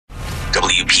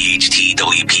WPHT,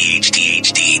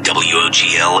 WPHT-HD,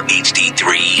 WOGL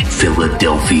HD3,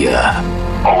 Philadelphia.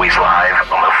 Always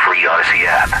live on the free Odyssey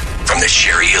app. From the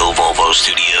Cherry Hill Volvo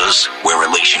Studios, where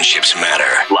relationships matter.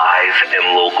 Live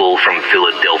and local from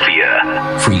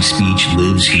Philadelphia. Free speech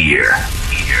lives here.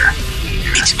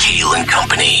 It's Kale and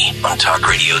Company on Talk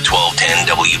Radio 1210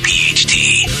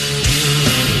 WPHT.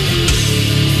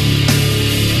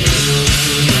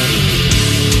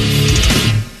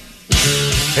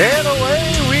 And away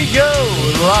we go,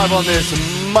 live on this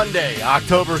Monday,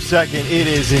 October 2nd. It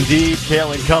is indeed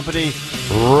Kale and Company,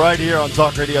 right here on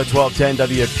Talk Radio 1210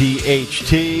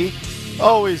 WPHT.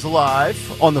 Always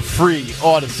live on the free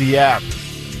Odyssey app.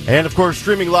 And, of course,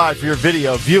 streaming live for your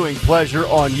video viewing pleasure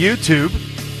on YouTube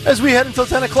as we head until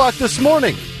 10 o'clock this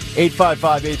morning.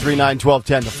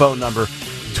 855-839-1210, the phone number.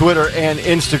 Twitter and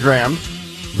Instagram.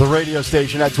 The radio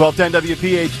station at 1210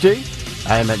 WPHT.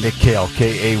 I am at Nick Kale,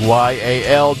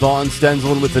 K-A-Y-A-L. Dawn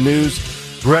Stenzelin with the news.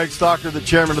 Greg Stocker, the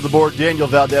chairman of the board. Daniel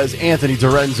Valdez, Anthony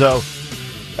Dorenzo,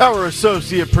 our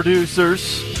associate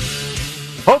producers.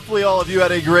 Hopefully all of you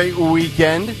had a great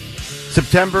weekend.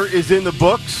 September is in the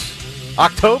books.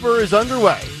 October is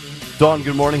underway. Dawn,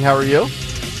 good morning. How are you?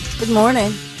 Good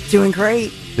morning. Doing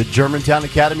great. Did Germantown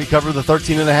Academy cover the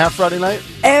 13.5 Friday night?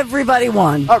 Everybody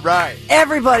won. All right.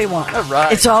 Everybody won. All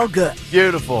right. It's all good.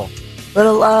 Beautiful.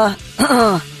 Little,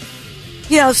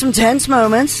 some tense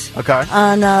moments. Okay.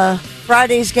 On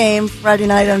Friday's game, Friday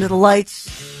night under the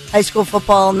lights, high school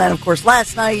football, and then, of course,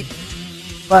 last night.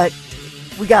 But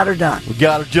we got her done. We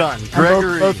got her done.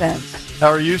 Gregory, both ends. How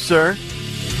are you, sir?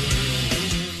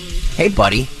 Hey,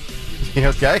 buddy. You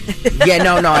okay? Yeah,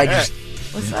 no, I just...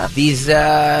 What's up? These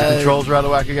the controls are out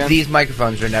of whack again? These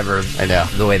microphones are never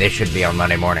the way they should be on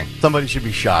Monday morning. Somebody should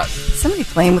be shot. Somebody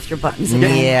playing with your buttons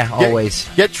again. Yeah, always.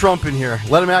 Get Trump in here.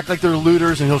 Let him act like they're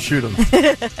looters and he'll shoot them.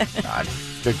 God.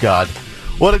 Good God.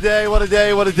 What a day, what a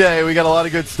day, what a day. We got a lot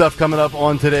of good stuff coming up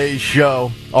on today's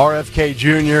show. RFK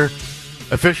Jr.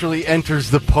 officially enters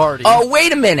the party. Oh,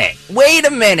 wait a minute.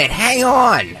 Hang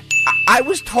on. I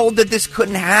was told that this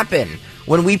couldn't happen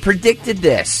when we predicted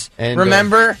this. And,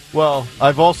 remember? Well,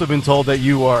 I've also been told that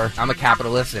you are... I'm a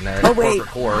capitalist in a wait. corporate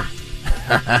core.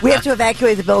 We have to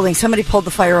evacuate the building. Somebody pulled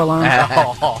the fire alarm.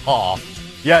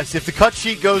 Yes, if the cut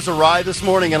sheet goes awry this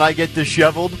morning and I get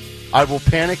disheveled, I will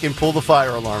panic and pull the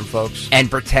fire alarm, folks.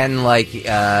 And pretend like you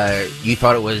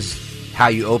thought it was how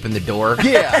you opened the door.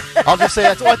 Yeah. I'll just say,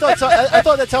 I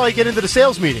thought that's how I get into the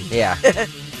sales meeting. Yeah.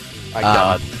 My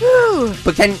God.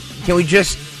 But can we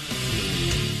just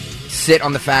sit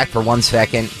on the fact for 1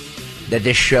 second that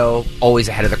this show always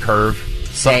ahead of the curve,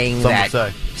 saying that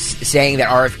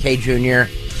RFK Jr.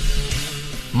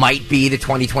 might be the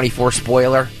 2024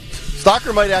 spoiler?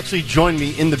 Stocker might actually join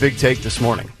me in the big take this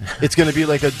morning. It's going to be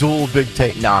like a dual big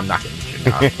take. No, I'm not going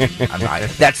to. I'm not.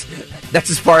 That's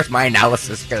as far as my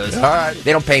analysis goes. All right.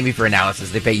 They don't pay me for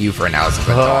analysis. They pay you for analysis.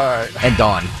 All right. And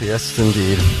Dawn. Yes,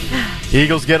 indeed.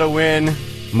 Eagles get a win.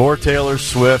 More Taylor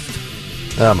Swift.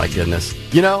 Oh, my goodness.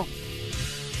 You know,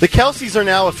 the Kelceys are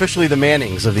now officially the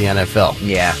Mannings of the NFL.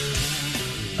 Yeah.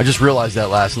 I just realized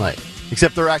that last night.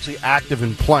 Except they're actually active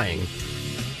and playing.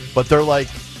 But they're like...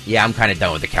 Yeah, I'm kind of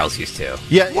done with the Kelceys, too.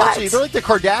 Yeah, actually, they're like the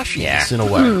Kardashians in a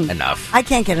way. Enough. I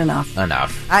can't get enough.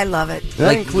 I love it.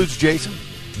 That includes Jason.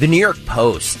 The New York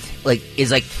Post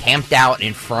is camped out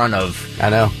in front of... I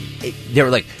know. They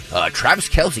were like, Travis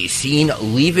Kelce seen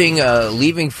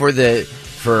leaving for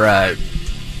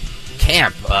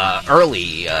camp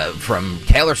early from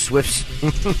Taylor Swift's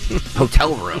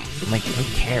hotel room. I'm like, who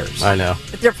cares? I know.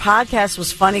 But their podcast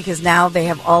was funny because now they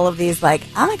have all of these oh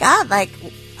my God,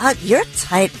 you're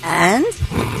tight end?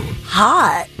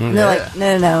 Hot. And they're like,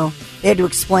 no. They had to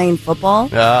explain football.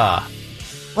 Ah.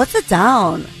 What's a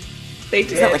down? They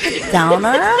did. Is that like a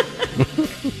downer?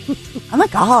 Oh my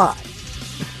God.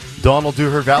 Dawn will do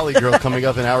her Valley Girl coming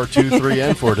up in hour 2, 3,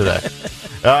 and 4 today.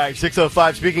 All right,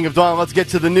 6:05. Speaking of Dawn, let's get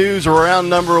to the news. Round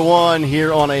number 1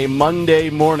 here on a Monday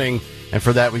morning. And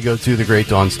for that, we go to the great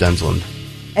Dawn Stenzelin.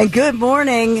 And good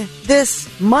morning. This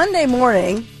Monday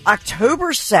morning,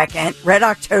 October 2nd, Red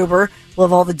October. We'll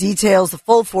have all the details, the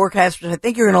full forecast, which I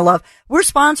think you're going to love. We're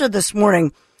sponsored this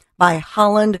morning by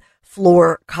Holland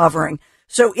Floor Covering.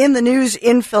 So in the news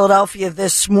in Philadelphia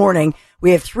this morning,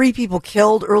 we have 3 people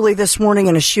killed early this morning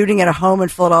in a shooting at a home in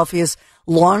Philadelphia's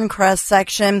Lawncrest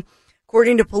section.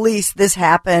 According to police, this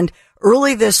happened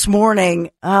early this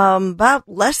morning, about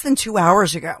less than 2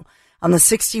 hours ago. On the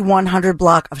 6100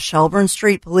 block of Shelburne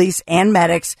Street, police and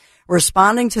medics were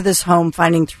responding to this home,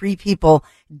 finding 3 people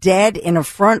dead in a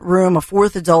front room, a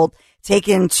 4th adult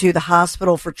taken to the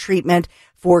hospital for treatment.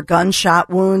 for gunshot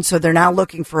wounds. So they're now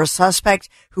looking for a suspect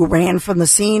who ran from the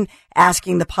scene,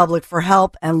 asking the public for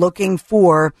help and looking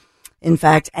for, in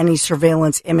fact, any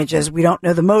surveillance images. We don't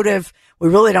know the motive. We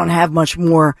really don't have much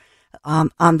more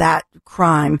on that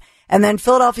crime. And then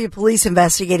Philadelphia police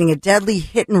investigating a deadly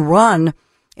hit and run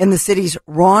in the city's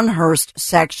Ronhurst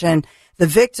section. The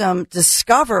victim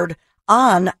discovered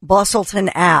on Bustleton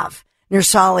Ave, near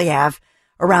Solly Ave,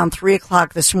 around 3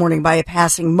 o'clock this morning by a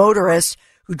passing motorist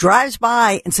who drives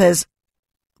by and says,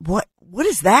 what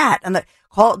is that? And the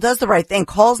call does the right thing,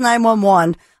 calls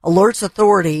 911, alerts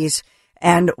authorities.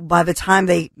 And by the time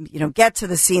they, get to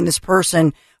the scene, this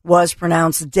person was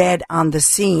pronounced dead on the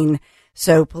scene.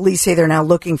 So police say they're now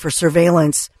looking for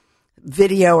surveillance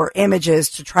video or images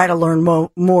to try to learn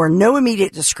more. No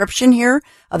immediate description here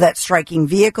of that striking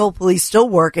vehicle. Police still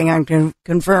working on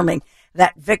confirming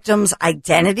that victim's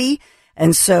identity.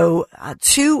 And so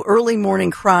 2 early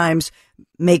morning crimes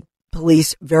make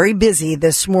police very busy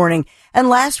this morning. And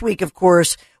last week, of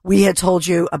course, we had told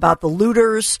you about the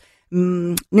looters,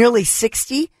 nearly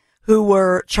 60 who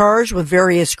were charged with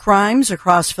various crimes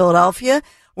across Philadelphia.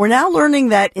 We're now learning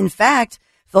that, in fact,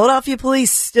 Philadelphia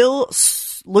police still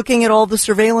looking at all the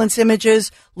surveillance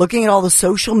images, looking at all the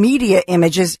social media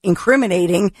images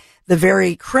incriminating the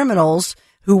very criminals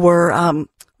who were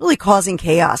really causing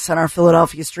chaos on our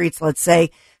Philadelphia streets, let's say.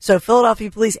 So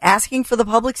Philadelphia police asking for the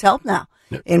public's help now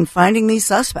in finding these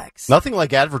suspects. Nothing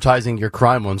like advertising your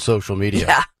crime on social media.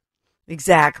 Yeah,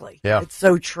 exactly. Yeah. It's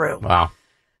so true. Wow.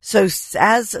 So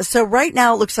right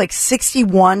now it looks like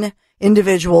 61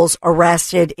 individuals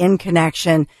arrested in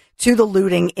connection to the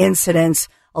looting incidents.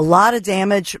 A lot of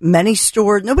damage, many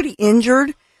stored, nobody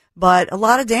injured, but a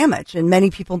lot of damage, and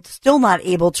many people still not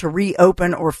able to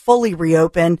reopen or fully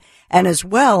reopen, and as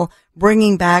well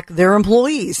bringing back their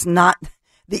employees. Not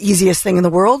the easiest thing in the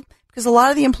world, because a lot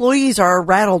of the employees are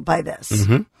rattled by this.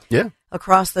 Mm-hmm. Yeah.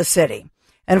 Across the city.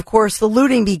 And of course, the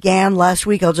looting began last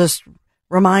week. I'll just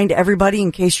remind everybody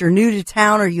in case you're new to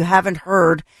town or you haven't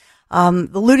heard. The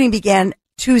looting began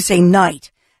Tuesday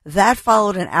night. That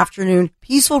followed an afternoon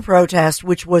peaceful protest,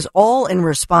 which was all in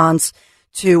response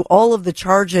to all of the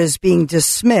charges being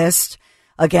dismissed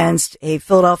against a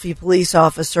Philadelphia police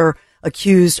officer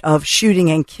accused of shooting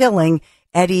and killing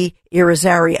Eddie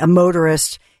Irizarry, a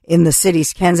motorist in the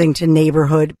city's Kensington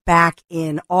neighborhood back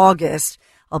in August.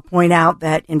 I'll point out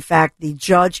that, in fact, the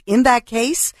judge in that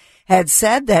case had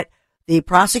said that the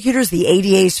prosecutors, the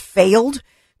ADAs, failed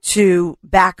to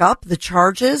back up the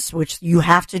charges, which you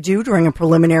have to do during a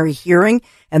preliminary hearing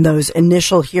and those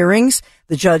initial hearings.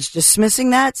 The judge dismissing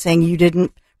that, saying you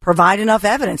didn't provide enough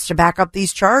evidence to back up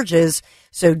these charges.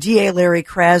 So DA Larry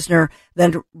Krasner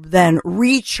then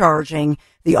recharging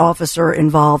the officer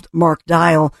involved, Mark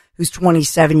Dial, who's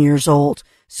 27 years old.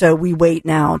 So we wait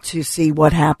now to see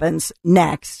what happens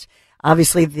next.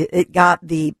 Obviously, it got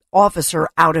the officer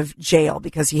out of jail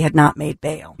because he had not made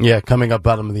bail. Yeah, coming up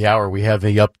bottom of the hour, we have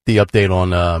the update on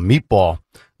Meatball.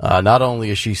 Not only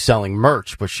is she selling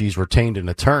merch, but she's retained an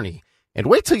attorney. And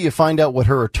wait till you find out what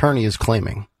her attorney is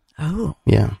claiming. Oh.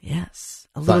 Yeah. Yes.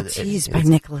 A little tease by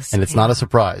Nicholas. And it's not a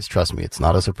surprise. Trust me, it's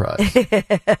not a surprise.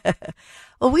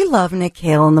 Well, we love Nick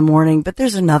Cale in the morning, but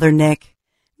there's another Nick.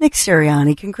 Nick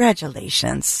Sirianni,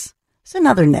 congratulations. It's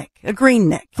another Nick, a green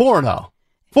Nick. 4-0.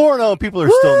 4-0, people are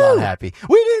still not happy.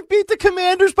 We didn't beat the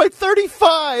Commanders by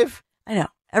 35. I know.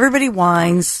 Everybody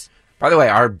whines. By the way,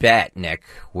 our bet, Nick.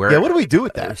 What do we do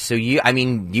with that? So you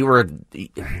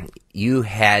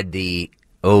had the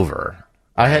over.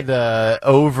 I had the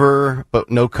over, but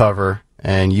no cover,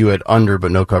 and you had under,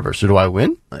 but no cover. So do I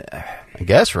win? I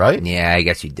guess, right? Yeah, I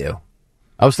guess you do.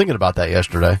 I was thinking about that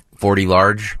yesterday. 40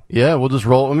 large? Yeah, we'll just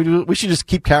roll. I mean, we should just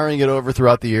keep carrying it over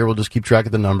throughout the year. We'll just keep track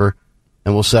of the number,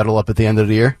 and we'll settle up at the end of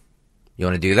the year. You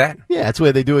want to do that? Yeah, that's the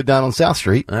way they do it down on South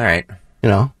Street. All right. You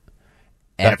know.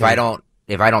 And if I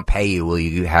don't pay you, will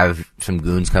you have some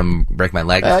goons come break my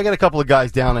legs? I got a couple of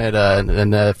guys down at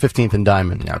 15th and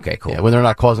Diamond. Okay, cool. Yeah, when they're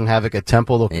not causing havoc at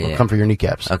Temple, they'll come for your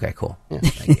kneecaps. Okay, cool. Yeah.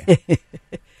 Thank you.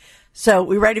 So,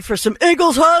 we ready for some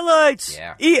Eagles highlights?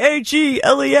 Yeah.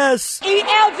 EAGLES.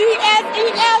 ELGS.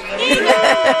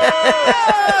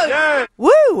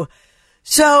 Woo!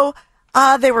 So,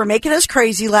 they were making us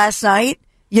crazy last night,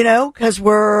 because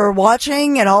we're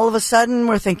watching and all of a sudden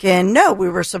we're thinking, no, we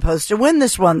were supposed to win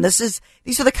this one.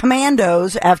 These are the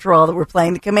Commandos, after all, that we're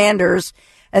playing the Commanders.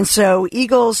 And so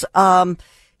Eagles,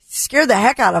 scared the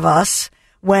heck out of us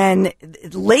when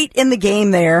late in the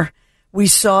game there, we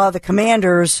saw the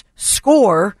Commanders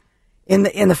score in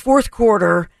the fourth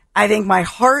quarter. I think my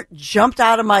heart jumped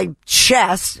out of my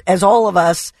chest as all of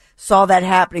us saw that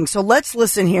happening. So let's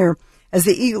listen here as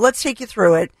let's take you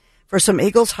through it for some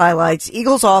Eagles highlights.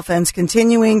 Eagles offense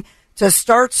continuing to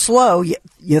start slow,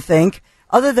 you think,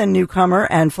 other than newcomer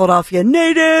and Philadelphia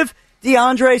native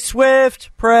DeAndre Swift,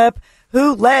 prep,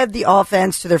 who led the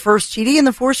offense to their first TD in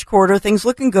the fourth quarter. Things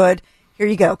looking good. Here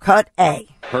you go. Cut A.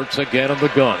 Hurts again on the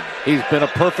gun. He's been a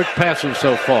perfect passer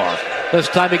so far. This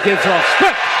time he gives off.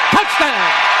 Swift,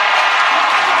 touchdown!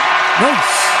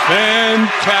 Nice.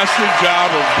 Fantastic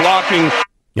job of blocking.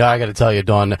 Yeah, I got to tell you,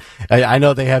 Dawn, I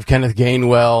know they have Kenneth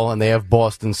Gainwell and they have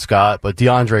Boston Scott, but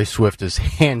DeAndre Swift is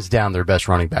hands down their best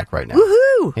running back right now.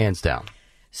 Woohoo! Hands down.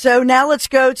 So now let's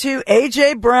go to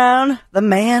A.J. Brown, the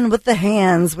man with the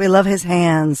hands. We love his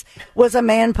hands. Was a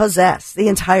man possessed the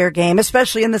entire game,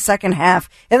 especially in the second half.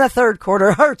 In the third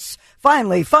quarter, Hurts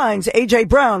finally finds A.J.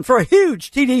 Brown for a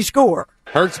huge TD score.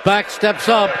 Hurts back, steps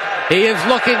up. He is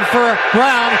looking for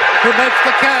Brown, who makes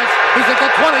the catch. He's at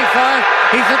the 25.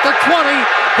 He's at the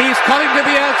 20. He's cutting to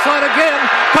the outside again.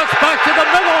 Cuts back to the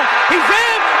middle. He's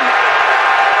in!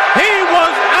 He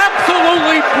was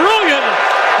absolutely brilliant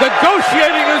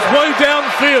negotiating his way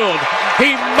downfield.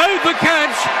 He made the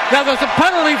catch. Now there's a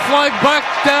penalty flag back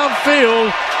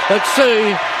downfield. Let's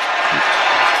see.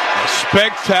 A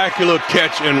spectacular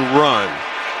catch and run.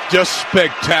 Just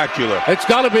spectacular. It's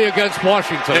got to be against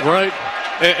Washington, right?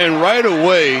 And right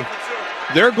away,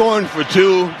 they're going for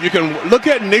two. You can look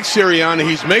at Nick Sirianni.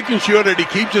 He's making sure that he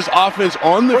keeps his offense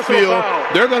on the field.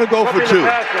 They're going to go for two.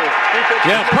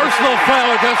 Yeah, personal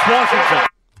foul against Washington.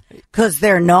 Because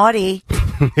they're naughty.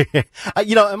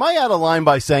 Am I out of line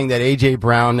by saying that A.J.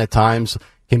 Brown at times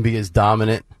can be as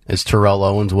dominant as Terrell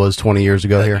Owens was 20 years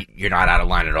ago here? You're not out of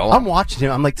line at all. I'm watching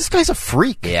him. I'm like, this guy's a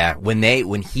freak. Yeah, when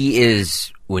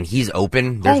he's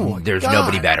open, there's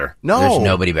nobody better. No. There's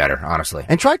nobody better, honestly.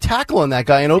 And try tackling that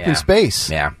guy in open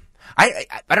space. Yeah. I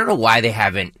don't know why they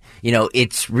haven't,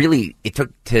 it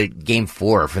took to game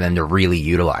 4 for them to really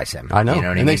utilize him. I know. You know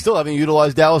what I mean? They still haven't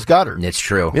utilized Dallas Goedert. It's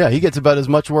true. Yeah, he gets about as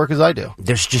much work as I do.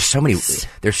 There's just so many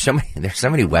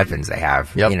weapons they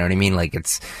have. Yep. You know what I mean? Like a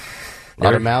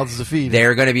lot of mouths to feed.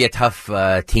 They're going to be a tough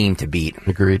team to beat.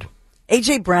 Agreed.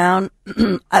 A.J. Brown,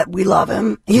 we love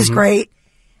him. He's great.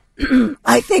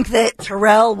 I think that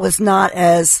Terrell was not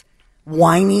as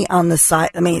whiny on the side.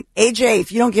 I mean, A.J.,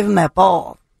 if you don't give him that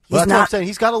ball, that's what I'm saying.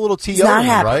 He's got a little T.O. not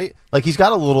happy. Right? Like, he's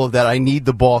got a little of that I need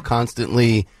the ball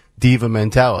constantly diva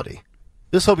mentality.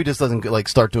 Just hope he just doesn't,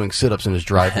 start doing sit-ups in his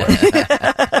driveway.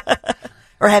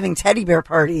 Or having teddy bear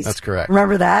parties. That's correct.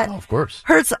 Remember that? Oh, of course.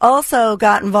 Hurts also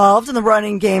got involved in the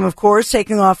running game, of course,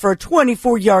 taking off for a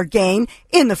 24-yard gain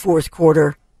in the fourth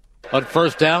quarter. On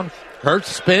first down,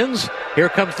 Hurts spins. Here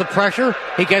comes the pressure.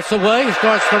 He gets away. He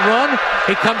starts to run.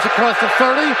 He comes across the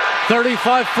 30,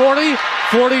 35, 40,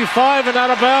 45, and out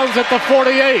of bounds at the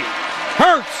 48.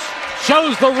 Hurts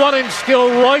shows the running skill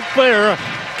right there,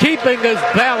 keeping his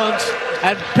balance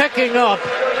and picking up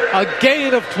a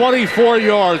gain of 24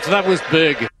 yards. That was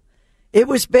big. It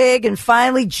was big, and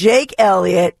finally Jake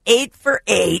Elliott, 8 for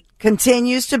 8,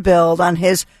 continues to build on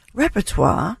his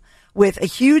repertoire with a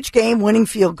huge game-winning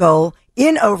field goal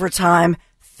in overtime.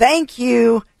 Thank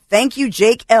you,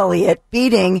 Jake Elliott,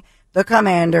 beating the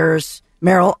Commanders.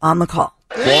 Merrill on the call.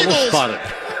 Ball is spotted.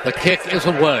 The kick is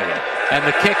away, and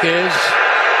the kick is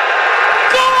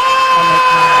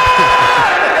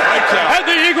and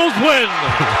the Eagles win.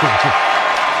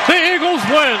 The Eagles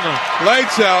win.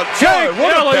 Lights out. Jake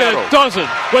Elliott does it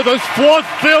with his 4th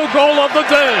field goal of the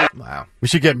day. Wow. We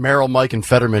should get Merrill, Mike, and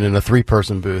Fetterman in a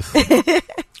 3-person booth.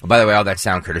 By the way, all that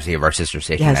sound courtesy of our sister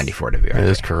station, Yes. 94 WI. That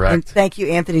is correct. And thank you,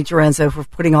 Anthony Dorenzo, for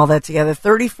putting all that together.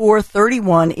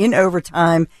 34-31 in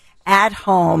overtime at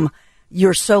home.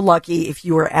 You're so lucky if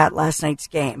you were at last night's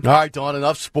game. All right, Dawn,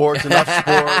 enough sports.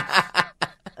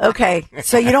 Okay,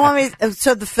 so you don't want me.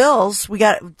 So the Phils,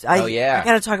 I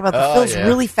got to talk about the Phils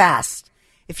really fast.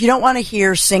 If you don't want to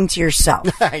hear, sing to yourself.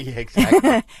 Yeah,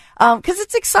 exactly. Because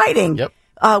it's exciting. Yep.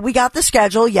 We got the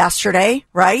schedule yesterday,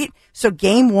 right? So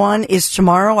game 1 is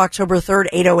tomorrow, October 3rd,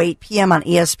 8:08 p.m. on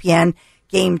ESPN.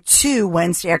 Game 2,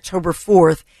 Wednesday, October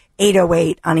 4th,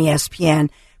 8:08 on ESPN.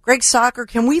 Greg Soccer,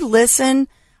 can we listen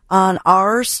on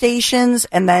our stations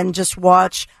and then just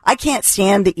watch? I can't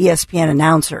stand the ESPN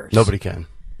announcers. Nobody can.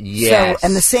 Yes. So,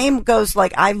 and the same goes,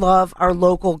 I love our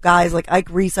local guys, like Ike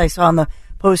Reese I saw on the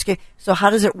post game. So how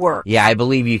does it work? Yeah, I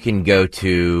believe you can go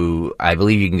to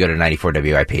 94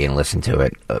 WIP and listen to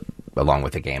it along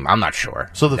with the game. I'm not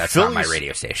sure. So that's Phillies, not my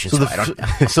radio station. So, I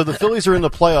don't. So the Phillies are in the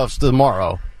playoffs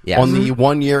tomorrow on the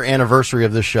 1-year anniversary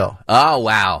of this show. Oh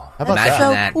wow! How about Imagine so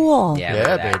that. cool.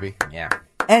 Yeah, baby. Yeah.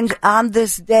 And on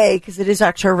this day, because it is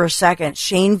October 2nd,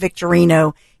 Shane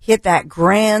Victorino hit that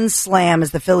grand slam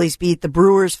as the Phillies beat the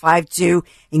Brewers 5-2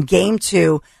 in Game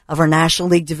 2 of our National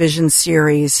League Division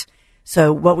Series.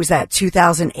 So what was that,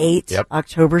 2008? Yep.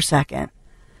 October 2nd.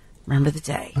 Remember the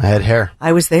day. I had hair.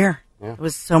 I was there. Yeah. It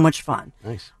was so much fun.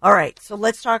 Nice. All right, so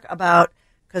let's talk about,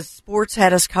 because sports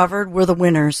had us covered, we're the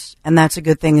winners, and that's a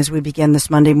good thing as we begin this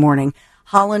Monday morning.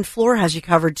 Holland Floor has you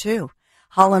covered, too.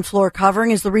 Holland Floor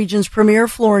Covering is the region's premier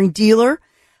flooring dealer,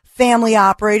 family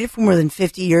operated for more than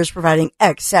 50 years, providing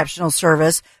exceptional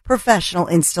service, professional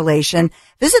installation.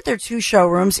 Visit their 2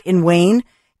 showrooms in Wayne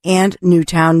and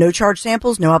Newtown. No charge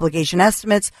samples, no obligation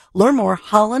estimates. Learn more,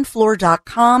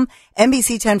 hollandfloor.com.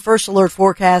 NBC 10 First Alert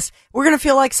Forecast. We're going to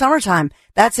feel like summertime.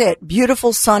 That's it.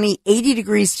 Beautiful, sunny, 80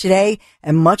 degrees today,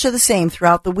 and much of the same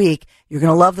throughout the week. You're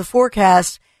going to love the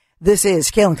forecast. This is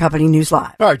Kale & Company News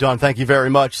Live. All right, Dawn, thank you very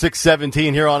much.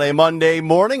 6:17 here on a Monday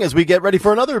morning as we get ready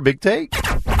for another Big Take.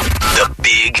 The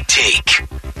Big Take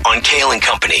on Kale &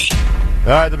 Company.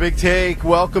 All right, the Big Take.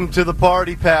 Welcome to the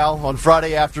party, pal. On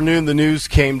Friday afternoon, the news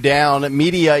came down at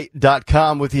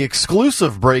Mediaite.com with the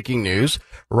exclusive breaking news.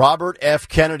 Robert F.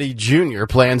 Kennedy Jr.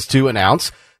 plans to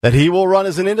announce that he will run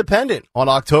as an independent on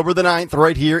October the 9th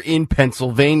right here in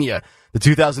Pennsylvania. The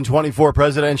 2024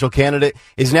 presidential candidate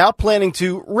is now planning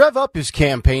to rev up his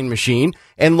campaign machine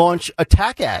and launch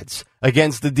attack ads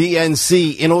against the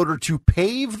DNC in order to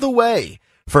pave the way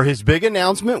for his big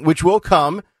announcement, which will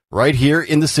come right here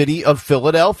in the city of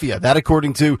Philadelphia. That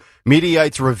according to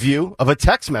Mediaite's review of a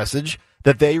text message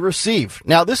that they received.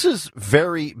 Now, this is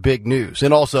very big news.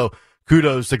 And also,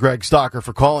 kudos to Greg Stocker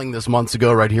for calling this months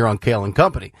ago right here on Kale &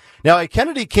 Company. Now, a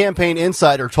Kennedy campaign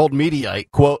insider told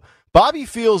Mediaite, quote, Bobby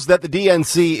feels that the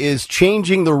DNC is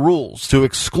changing the rules to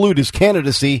exclude his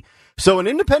candidacy, so an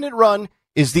independent run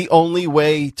is the only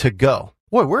way to go.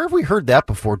 Boy, where have we heard that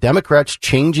before? Democrats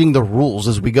changing the rules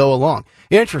as we go along.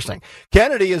 Interesting.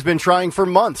 Kennedy has been trying for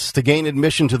months to gain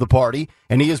admission to the party,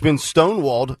 and he has been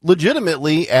stonewalled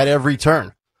legitimately at every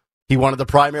turn. He wanted to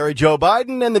primary Joe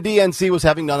Biden, and the DNC was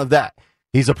having none of that.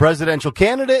 He's a presidential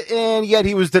candidate, and yet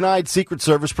he was denied Secret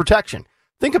Service protection.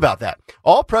 Think about that.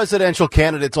 All presidential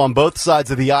candidates on both sides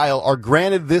of the aisle are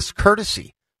granted this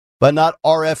courtesy, but not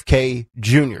RFK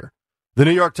Jr. The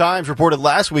New York Times reported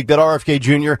last week that RFK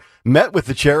Jr. met with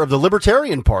the chair of the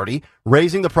Libertarian Party,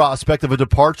 raising the prospect of a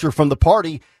departure from the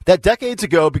party that decades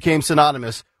ago became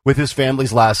synonymous with his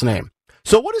family's last name.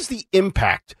 So what is the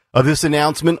impact of this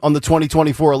announcement on the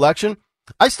 2024 election?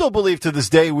 I still believe to this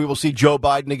day we will see Joe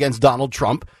Biden against Donald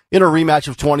Trump in a rematch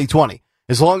of 2020.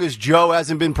 As long as Joe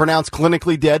hasn't been pronounced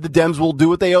clinically dead, the Dems will do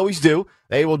what they always do.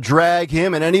 They will drag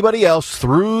him and anybody else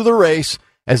through the race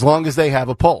as long as they have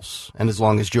a pulse, and as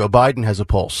long as Joe Biden has a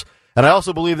pulse. And I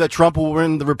also believe that Trump will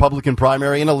win the Republican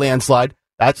primary in a landslide.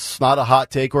 That's not a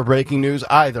hot take or breaking news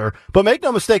either. But make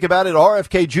no mistake about it,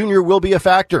 RFK Jr. will be a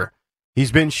factor.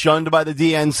 He's been shunned by the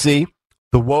DNC.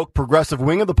 The woke progressive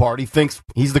wing of the party thinks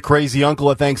he's the crazy uncle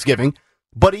at Thanksgiving.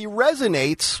 But he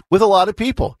resonates with a lot of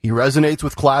people. He resonates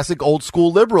with classic old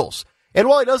school liberals. And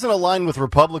while he doesn't align with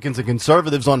Republicans and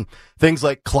conservatives on things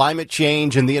like climate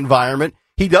change and the environment,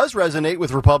 he does resonate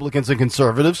with Republicans and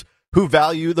conservatives who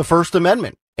value the First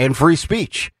Amendment and free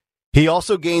speech. He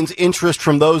also gains interest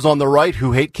from those on the right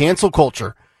who hate cancel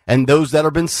culture and those that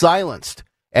have been silenced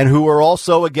and who are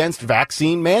also against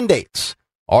vaccine mandates.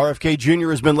 RFK Jr.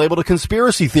 has been labeled a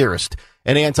conspiracy theorist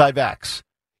and anti-vax.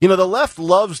 You know, the left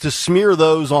loves to smear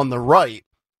those on the right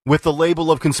with the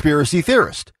label of conspiracy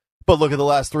theorist. But look at the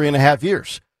last 3.5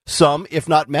 years. Some, if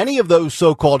not many of those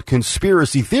so-called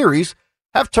conspiracy theories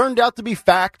have turned out to be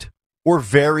fact or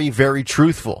very, very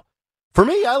truthful. For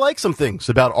me, I like some things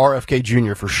about RFK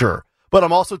Jr. for sure, but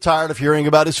I'm also tired of hearing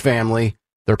about his family,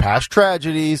 their past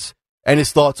tragedies, and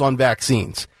his thoughts on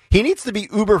vaccines. He needs to be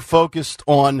uber focused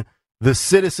on the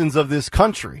citizens of this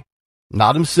country,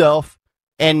 not himself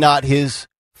and not his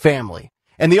family.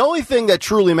 And the only thing that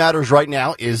truly matters right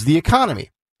now is the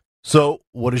economy. So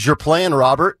what is your plan,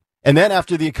 Robert? And then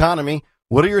after the economy,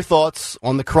 what are your thoughts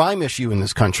on the crime issue in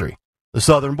this country? The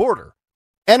southern border,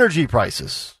 energy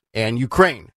prices, and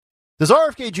Ukraine. Does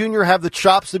RFK Jr. have the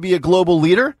chops to be a global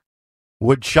leader?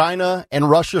 Would China and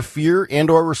Russia fear and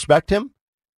or respect him?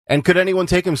 And could anyone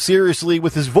take him seriously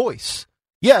with his voice?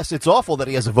 Yes, it's awful that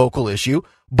he has a vocal issue,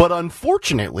 but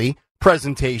unfortunately,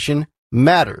 presentation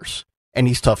matters, and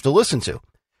he's tough to listen to.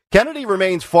 Kennedy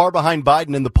remains far behind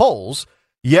Biden in the polls,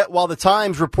 yet while the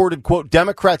Times reported, quote,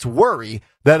 Democrats worry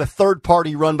that a third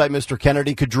party run by Mr.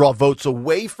 Kennedy could draw votes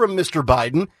away from Mr.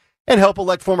 Biden and help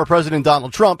elect former President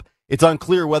Donald Trump, it's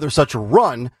unclear whether such a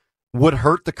run would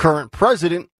hurt the current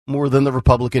president more than the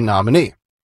Republican nominee.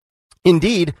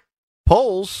 Indeed,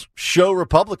 polls show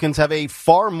Republicans have a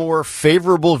far more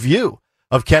favorable view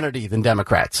of Kennedy than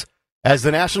Democrats. As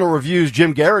the National Review's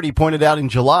Jim Garrity pointed out in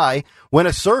July, when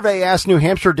a survey asked New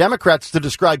Hampshire Democrats to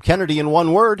describe Kennedy in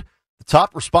one word, the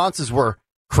top responses were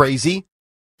crazy,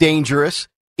 dangerous,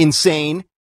 insane,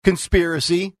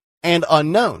 conspiracy, and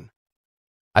unknown.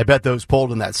 I bet those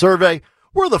polled in that survey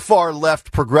were the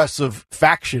far-left progressive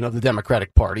faction of the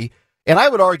Democratic Party, and I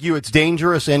would argue it's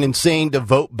dangerous and insane to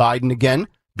vote Biden again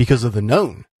because of the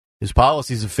known. His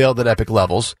policies have failed at epic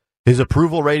levels, his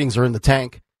approval ratings are in the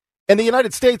tank, and the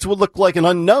United States will look like an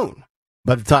unknown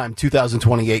by the time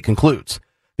 2028 concludes.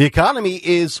 The economy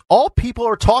is all people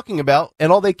are talking about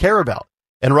and all they care about,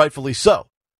 and rightfully so.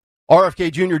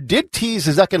 RFK Jr. did tease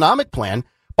his economic plan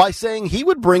by saying he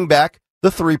would bring back the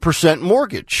 3%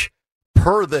 mortgage.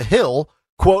 Per The Hill,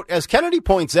 quote, as Kennedy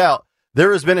points out,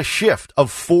 there has been a shift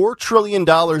of $4 trillion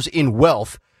in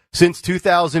wealth since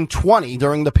 2020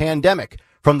 during the pandemic,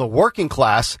 from the working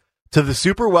class to the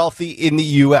super wealthy in the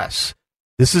U.S.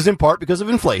 This is in part because of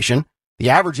inflation.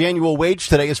 The average annual wage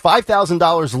today is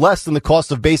 $5,000 less than the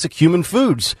cost of basic human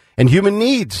foods and human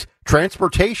needs,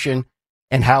 transportation,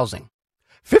 and housing.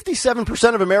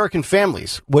 57% of American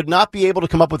families would not be able to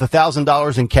come up with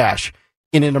 $1,000 in cash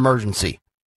in an emergency.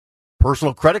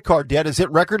 Personal credit card debt is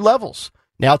at record levels,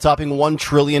 now topping $1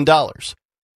 trillion.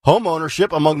 Home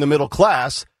ownership among the middle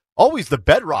class, always the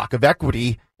bedrock of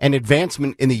equity and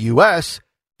advancement in the U.S.,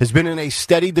 has been in a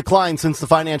steady decline since the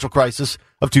financial crisis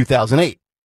of 2008.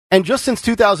 And just since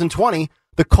 2020,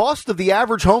 the cost of the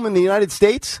average home in the United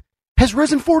States has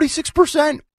risen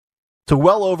 46% to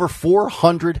well over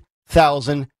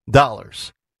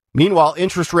 $400,000. Meanwhile,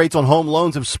 interest rates on home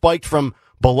loans have spiked from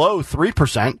below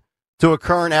 3% to a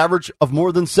current average of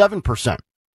more than 7%.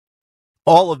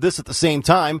 All of this at the same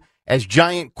time as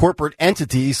giant corporate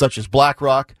entities such as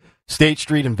BlackRock, State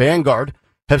Street, and Vanguard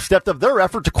have stepped up their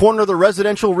effort to corner the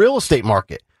residential real estate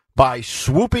market by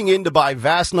swooping in to buy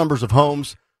vast numbers of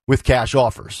homes with cash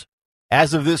offers.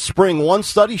 As of this spring, one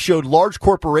study showed large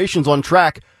corporations on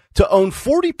track to own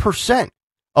 40%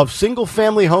 of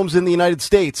single-family homes in the United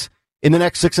States in the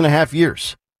next 6.5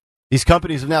 years. These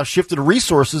companies have now shifted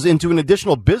resources into an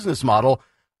additional business model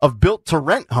of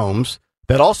built-to-rent homes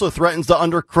that also threatens to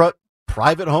undercut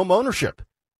private home ownership.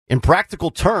 In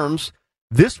practical terms,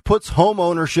 this puts home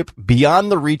ownership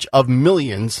beyond the reach of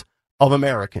millions of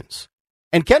Americans.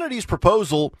 And Kennedy's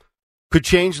proposal could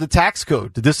change the tax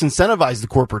code to disincentivize the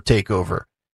corporate takeover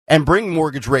and bring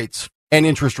mortgage rates and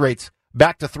interest rates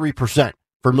back to 3%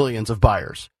 for millions of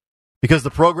buyers. Because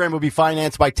the program will be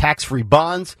financed by tax-free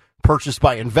bonds purchased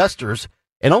by investors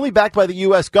and only backed by the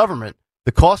U.S. government,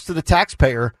 the cost to the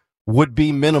taxpayer would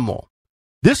be minimal.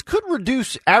 This could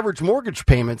reduce average mortgage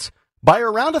payments by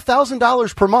around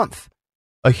 $1,000 per month.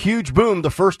 A huge boom to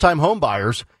first-time home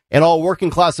buyers and all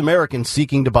working-class Americans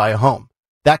seeking to buy a home.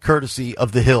 That courtesy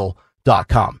of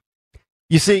thehill.com.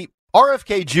 You see,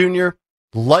 RFK Jr.,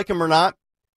 like him or not,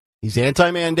 he's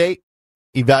anti-mandate,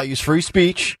 he values free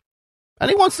speech, and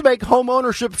he wants to make home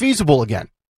ownership feasible again.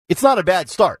 It's not a bad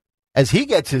start, as he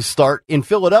gets his start in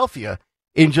Philadelphia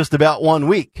in just about 1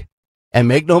 week. And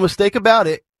make no mistake about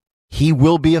it, he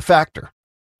will be a factor.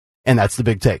 And that's the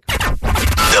big take.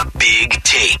 The Big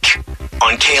Take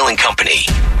on Kale and Company.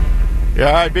 Yeah,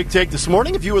 all right, big take this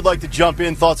morning. If you would like to jump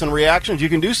in, thoughts and reactions, you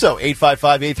can do so.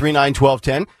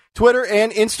 855-839-1210. Twitter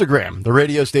and Instagram, the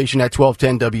radio station at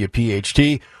 1210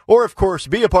 WPHT. Or, of course,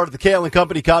 be a part of the Kale and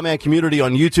Company comment community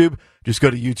on YouTube. Just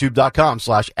go to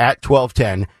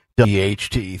youtube.com/@1210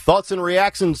 WPHT. Thoughts and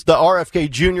reactions to RFK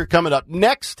Jr. coming up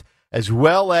next, as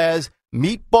well as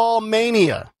Meatball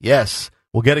Mania. Yes,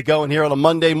 we'll get it going here on a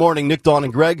Monday morning. Nick, Dawn,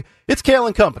 and Greg. It's Kale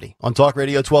and Company on Talk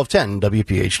Radio 1210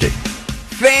 WPHT.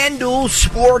 FanDuel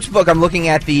Sportsbook. I'm looking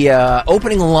at the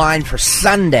opening line for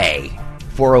Sunday,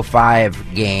 4:05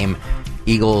 game.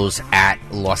 Eagles at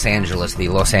Los Angeles, the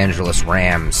Los Angeles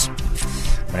Rams.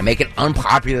 I'm going to make an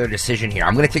unpopular decision here.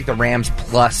 I'm going to take the Rams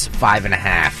plus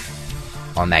 5.5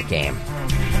 on that game.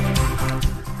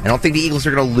 I don't think the Eagles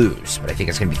are going to lose, but I think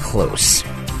it's going to be close.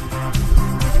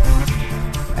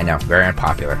 I know, very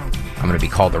unpopular. I'm going to be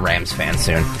called the Rams fan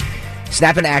soon.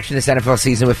 Snap into action this NFL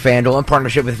season with FanDuel in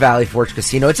partnership with Valley Forge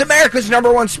Casino. It's America's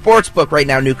 #1 sports book. Right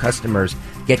now, new customers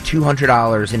get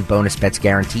 $200 in bonus bets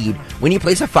guaranteed. When you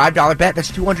place a $5 bet, that's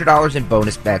 $200 in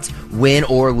bonus bets, win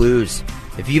or lose.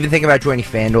 If you even think about joining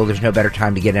FanDuel, there's no better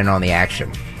time to get in on the action.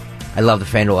 I love the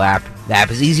FanDuel app. The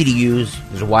app is easy to use.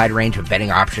 There's a wide range of betting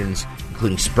options,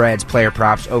 including spreads, player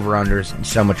props, over-unders, and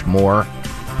so much more.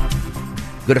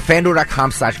 Go to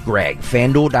FanDuel.com/Greg,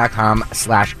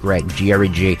 FanDuel.com/Greg,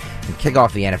 G-R-E-G, and kick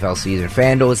off the NFL season.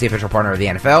 FanDuel is the official partner of the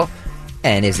NFL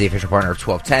and is the official partner of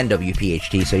 1210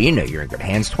 WPHT, so you know you're in good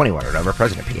hands. 21 or over,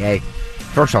 President PA.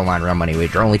 First online round money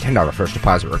wager, only $10 first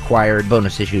deposit required.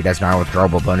 Bonus issued as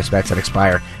non-withdrawable bonus bets that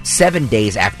expire 7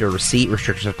 days after receipt.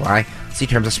 Restrictions apply. See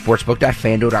terms at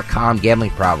sportsbook.fanduel.com.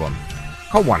 Gambling problem?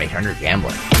 Call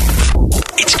 1-800-GAMBLER.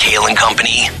 It's Kale and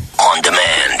Company on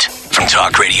demand from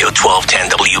Talk Radio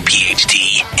 1210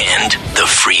 WPHT and the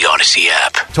free Odyssey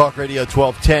app. Talk Radio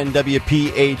 1210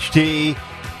 WPHT.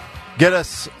 Get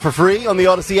us for free on the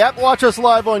Odyssey app. Watch us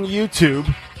live on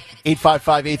YouTube.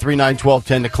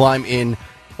 855-839-1210 to climb in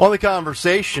on the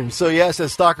conversation. So, yes,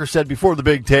 as Stalker said before the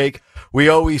big take, we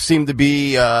always seem to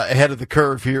be ahead of the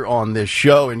curve here on this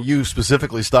show. And you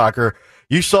specifically, Stalker,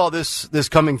 you saw this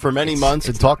coming for many months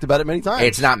and talked about it many times.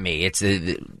 It's not me. It's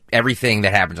everything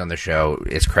that happens on the show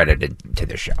is credited to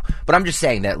this show. But I'm just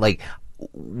saying that, like,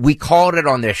 we called it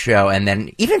on this show, and then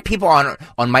even people on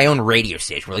my own radio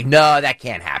station were like, no, that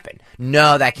can't happen.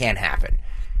 No, that can't happen.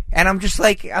 And I'm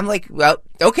like, well,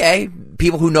 okay,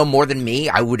 people who know more than me,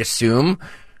 I would assume,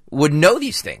 would know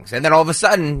these things. And then all of a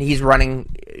sudden, he's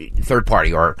running third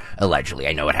party, or allegedly.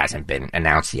 I know it hasn't been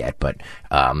announced yet, but,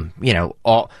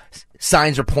 all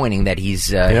signs are pointing that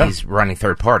he's running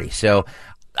third party. So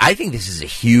I think this is a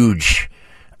huge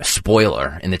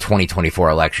spoiler in the 2024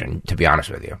 election, to be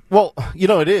honest with you. Well,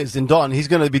 it is. And Dawn, he's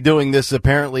going to be doing this.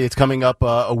 Apparently, it's coming up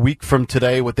a week from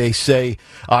today, what they say,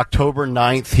 October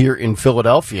 9th here in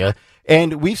Philadelphia.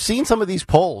 And we've seen some of these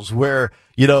polls where,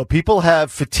 people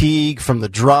have fatigue from the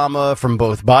drama from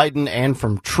both Biden and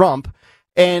from Trump.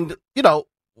 And,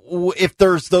 if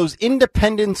there's those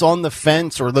independents on the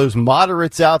fence or those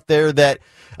moderates out there that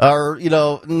are,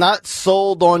 not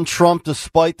sold on Trump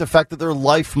despite the fact that their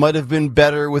life might have been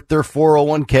better with their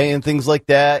 401k and things like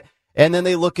that. And then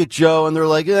they look at Joe and they're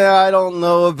like, yeah, I don't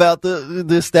know about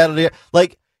this, that, or the,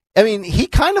 like, I mean,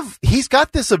 he's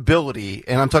got this ability,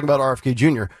 and I'm talking about RFK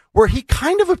Jr., where he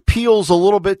kind of appeals a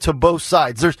little bit to both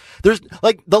sides. There's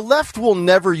like the left will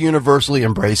never universally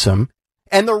embrace him,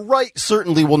 and the right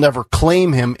certainly will never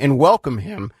claim him and welcome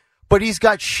him. But he's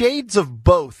got shades of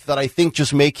both that I think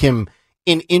just make him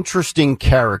an interesting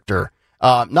character,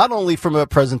 not only from a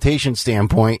presentation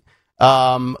standpoint,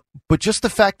 but just the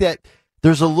fact that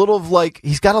there's a little of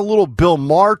he's got a little Bill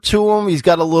Maher to him. He's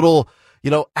got a little,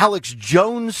 Alex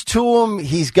Jones to him.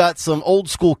 He's got some old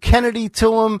school Kennedy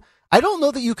to him. I don't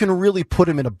know that you can really put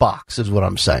him in a box, is what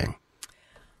I'm saying.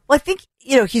 Well, I think,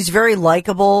 he's very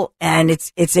likable, and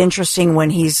it's interesting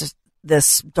when he's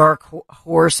this dark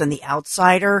horse and the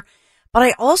outsider. But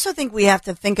I also think we have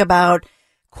to think about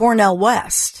Cornel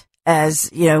West as,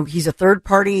 he's a third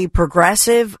party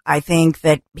progressive. I think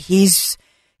that he's,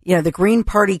 the Green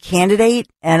Party candidate.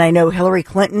 And I know Hillary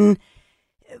Clinton,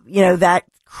 that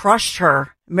crushed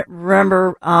her.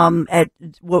 Remember,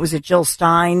 Jill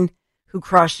Stein,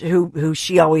 who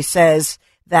she always says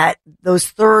that those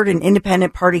third and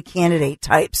independent party candidate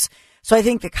types. So I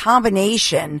think the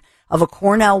combination of a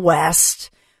Cornel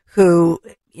West who,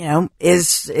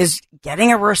 is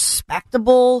getting a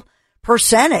respectable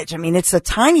percentage. I mean, it's a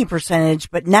tiny percentage,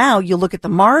 but now you look at the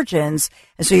margins.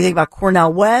 And so you think about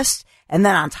Cornel West, and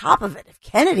then on top of it, if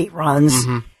Kennedy runs,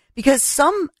 because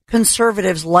some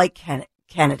conservatives like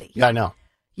Kennedy. Yeah, I know.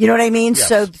 You know what I mean?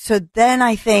 Yes. So then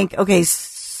I think, okay,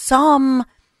 some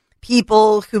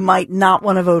people who might not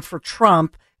want to vote for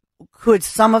Trump, could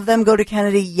some of them go to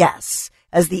Kennedy? Yes,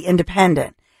 as the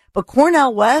independent. But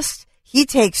Cornel West, he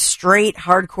takes straight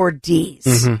hardcore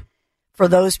D's for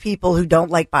those people who don't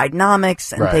like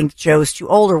Bidenomics and think Joe's too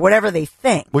old or whatever they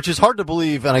think. Which is hard to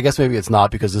believe, and I guess maybe it's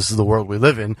not because this is the world we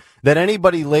live in, that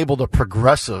anybody labeled a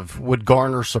progressive would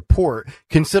garner support,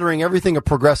 considering everything a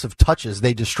progressive touches,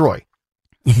 they destroy.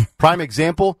 Prime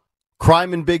example,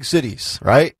 crime in big cities,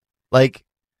 right? Like,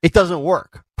 it doesn't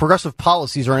work. Progressive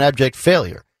policies are an abject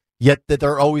failure. Yet that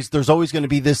there's always going to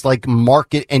be this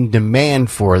market and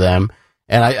demand for them.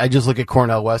 And I just look at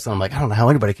Cornel West and I'm like, I don't know how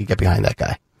anybody could get behind that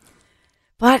guy.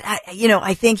 But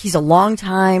I think he's a long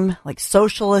time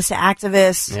socialist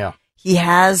activist. Yeah, he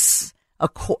has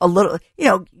a little.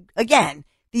 Again,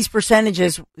 these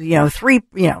percentages,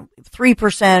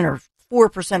 3% or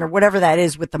 4% or whatever that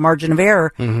is with the margin of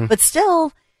error. But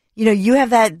still, you have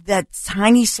that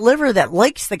tiny sliver that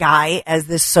likes the guy as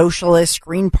this socialist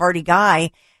Green Party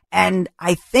guy. And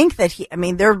I think that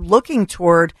they're looking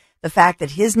toward the fact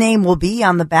that his name will be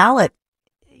on the ballot,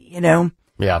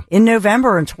 in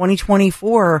November in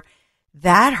 2024.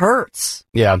 That hurts.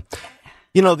 Yeah.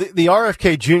 The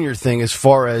RFK Jr. thing, as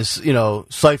far as,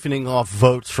 siphoning off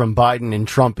votes from Biden and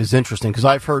Trump, is interesting because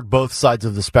I've heard both sides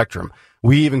of the spectrum.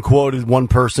 We even quoted one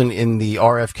person in the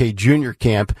RFK Jr.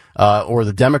 camp, or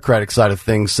the Democratic side of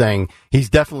things, saying he's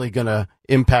definitely going to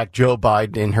impact Joe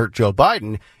Biden and hurt Joe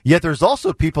Biden. Yet there's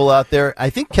also people out there, I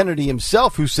think Kennedy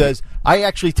himself, who says, I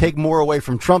actually take more away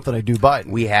from Trump than I do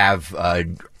Biden. We have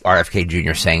RFK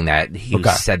Jr. saying that. He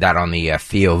said that on the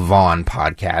Theo Vaughn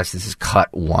podcast. This is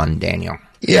cut one, Daniel.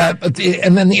 Yeah, but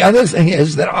and then the other thing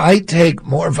is that I take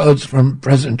more votes from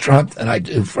President Trump than I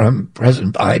do from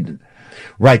President Biden.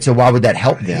 Right, so why would that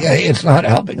help him? Yeah, it's not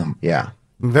helping him. Yeah.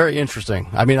 Very interesting.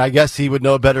 I mean, I guess he would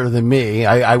know better than me.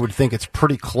 I would think it's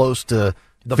pretty close to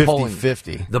the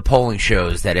 50-50. The polling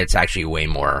shows that it's actually way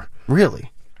more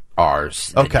really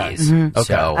ours than his. Mm-hmm.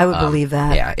 Okay. So, I would believe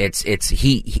that. Yeah, it's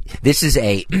he this is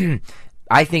a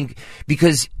I think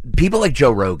because people like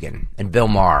Joe Rogan and Bill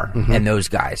Maher and those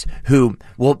guys who,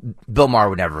 well, Bill Maher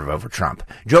would never vote for Trump.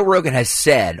 Joe Rogan has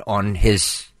said on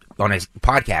his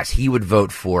podcast he would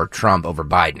vote for Trump over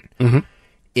Biden.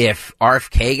 If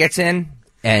RFK gets in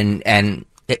and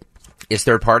it's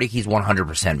third party, he's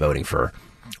 100% voting for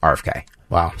RFK.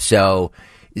 Wow. So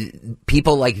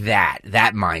people like that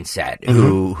mindset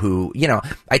who you know,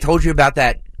 I told you about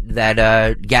that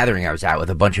gathering I was at with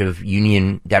a bunch of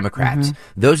union Democrats.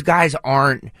 Those guys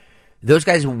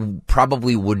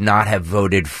probably would not have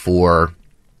voted for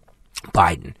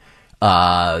Biden.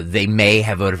 They may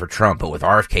have voted for Trump, but with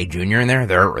RFK Jr. in there,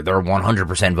 they're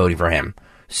 100% voting for him.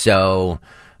 So,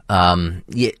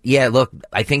 yeah, look,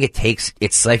 I think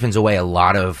it siphons away a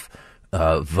lot of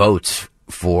votes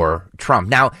for Trump.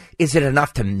 Now, is it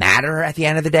enough to matter at the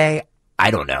end of the day?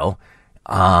 I don't know.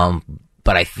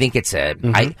 But I think it's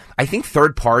I think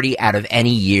third party out of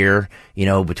any year, you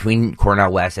know, between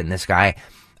Cornel West and this guy,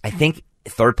 I think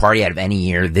third party out of any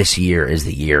year, this year is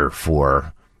the year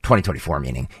for 2024,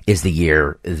 meaning is the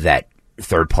year that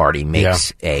third party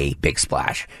makes a big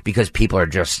splash because people are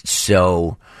just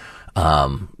so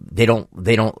they don't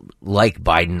like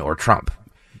Biden or Trump.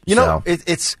 You know,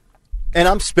 it's and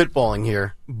I'm spitballing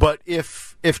here, but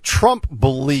if Trump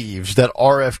believes that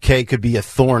RFK could be a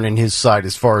thorn in his side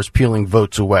as far as peeling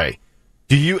votes away,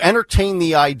 do you entertain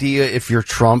the idea, if you're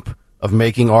Trump, of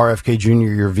making RFK Jr.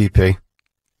 your VP?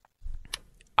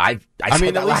 I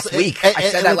said that last week. I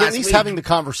said that last week. At least having the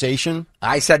conversation.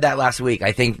 I said that last week.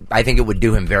 I think it would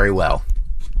do him very well.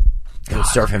 It would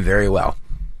serve him very well.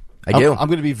 I do. I'm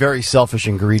going to be very selfish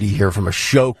and greedy here from a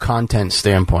show content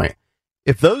standpoint.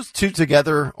 If those two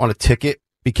together on a ticket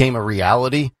became a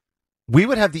reality, we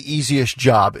would have the easiest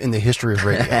job in the history of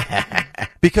radio.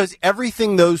 Because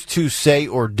everything those two say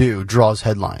or do draws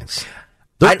headlines.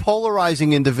 They're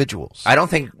polarizing individuals. I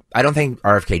don't think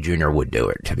RFK Jr. would do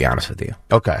it, to be honest with you.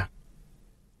 Okay.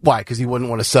 Why? Because he wouldn't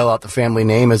want to sell out the family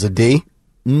name as a D?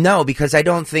 No, because I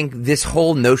don't think this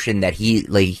whole notion that he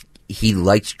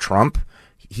likes Trump,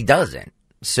 he doesn't.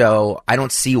 So I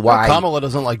don't see why. Well, Kamala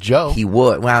doesn't like Joe. He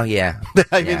would. Well, yeah.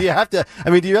 I mean, do you have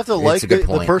to like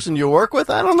the person you work with?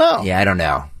 I don't know. Yeah, I don't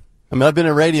know. I mean, I've been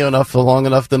in radio for long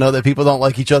enough to know that people don't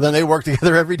like each other and they work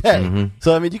together every day.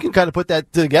 So, I mean, you can kind of put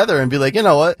that together and be like, you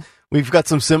know what? We've got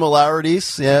some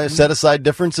similarities. Yeah, set aside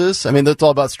differences. I mean, that's all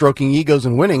about stroking egos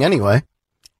and winning anyway.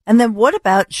 And then what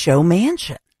about Joe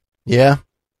Manchin? Yeah.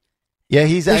 Yeah,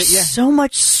 There's so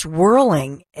much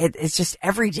swirling. It's just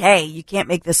every day. You can't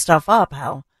make this stuff up,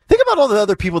 Hal. Think about all the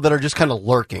other people that are just kind of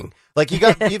lurking. Like you've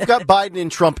got Biden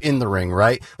and Trump in the ring,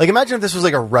 right? Like imagine if this was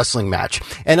like a wrestling match.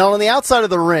 And on the outside of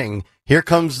the ring, here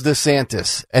comes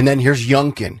DeSantis. And then here's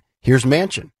Youngkin. Here's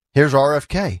Manchin. Here's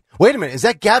RFK. Wait a minute. Is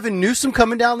that Gavin Newsom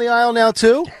coming down the aisle now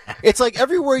too? It's like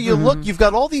everywhere you look, you've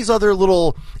got all these other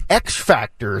little X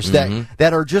factors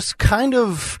that are just kind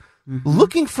of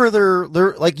looking for their,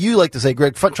 like you like to say,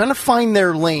 Greg, trying to find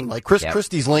their lane. Like Chris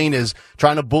Christie's lane is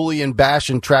trying to bully and bash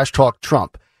and trash talk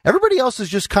Trump. Everybody else is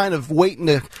just kind of waiting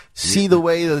to see the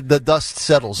way the dust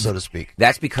settles, so to speak.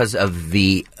 That's because of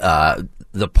the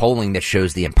polling that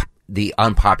shows the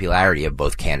unpopularity of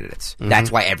both candidates.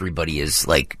 That's why everybody is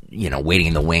like, you know, waiting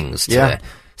in the wings to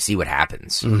see what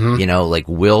happens. You know, like,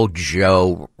 will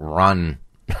Joe run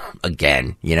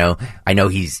again? You know, I know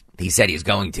he said he's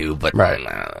going to, but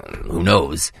who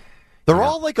knows? They're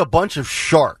all like a bunch of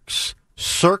sharks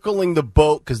circling the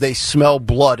boat because they smell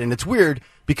blood. And it's weird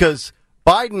because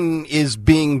Biden is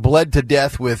being bled to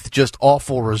death with just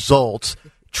awful results.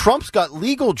 Trump's got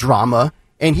legal drama,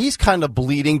 and he's kind of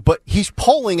bleeding, but he's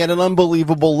polling at an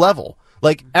unbelievable level.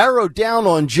 Like, arrow down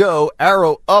on Joe,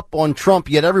 arrow up on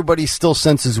Trump, yet everybody still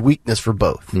senses weakness for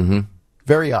both.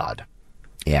 Very odd.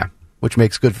 Yeah. Which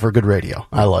makes for good radio.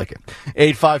 I like it.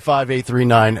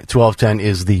 855-839-1210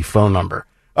 is the phone number.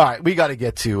 All right, we got to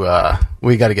get to the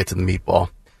meatball.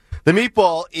 The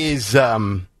meatball is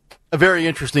a very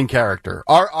interesting character.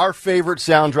 Our favorite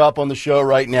sound drop on the show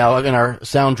right now in our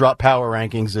sound drop power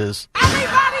rankings is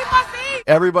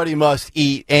Everybody Must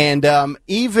Eat. And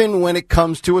even when it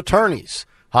comes to attorneys,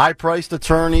 high-priced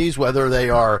attorneys, whether they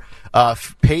are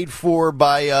paid for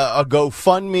by a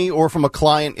GoFundMe or from a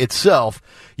client itself,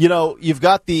 you've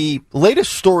got the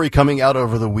latest story coming out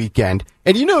over the weekend,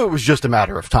 and it was just a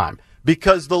matter of time,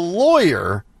 because the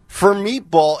lawyer for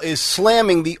Meatball is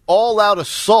slamming the all-out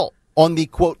assault on the,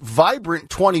 quote, vibrant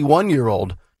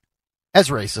 21-year-old as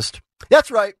racist.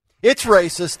 That's right. It's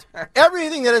racist.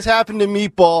 Everything that has happened to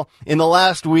Meatball in the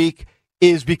last week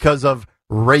is because of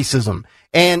racism.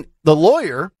 And the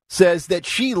lawyer says that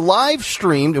she live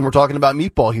streamed, and we're talking about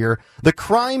Meatball here, the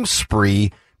crime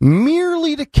spree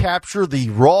merely to capture the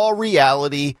raw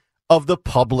reality of the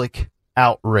public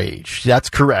outrage. That's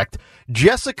correct.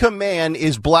 Jessica Mann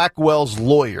is Blackwell's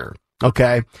lawyer,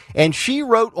 okay? And she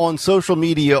wrote on social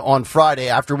media on Friday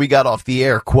after we got off the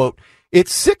air, quote, "It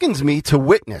sickens me to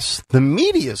witness the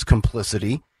media's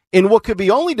complicity in what could be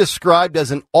only described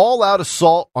as an all-out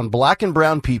assault on black and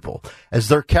brown people, as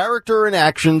their character and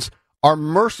actions are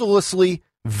mercilessly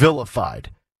vilified."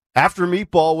 After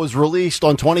Meatball was released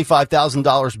on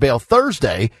 $25,000 bail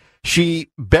Thursday, she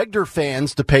begged her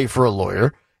fans to pay for a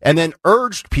lawyer and then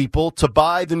urged people to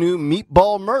buy the new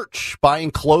Meatball merch, buying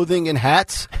clothing and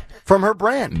hats from her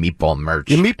brand. Meatball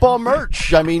merch. Yeah, Meatball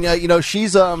merch. I mean,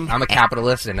 she's... I'm a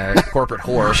capitalist and a corporate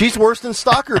whore. She's worse than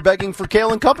Stalker begging for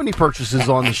Kale and Company purchases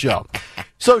on the show.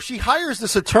 So she hires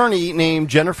this attorney named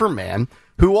Jennifer Mann,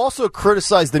 who also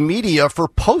criticized the media for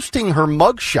posting her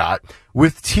mugshot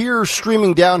with tears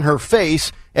streaming down her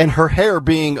face and her hair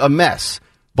being a mess.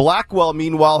 Blackwell,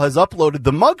 meanwhile, has uploaded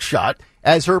the mugshot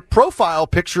as her profile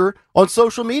picture on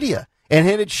social media and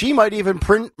hinted she might even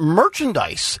print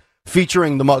merchandise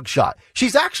featuring the mugshot.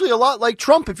 She's actually a lot like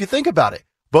Trump, if you think about it.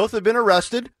 Both have been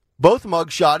arrested, both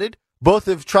mugshotted, both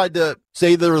have tried to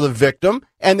say they're the victim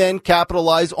and then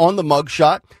capitalize on the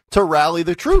mugshot to rally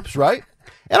the troops, right?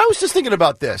 And I was just thinking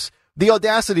about this. The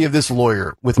audacity of this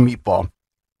lawyer with Meatball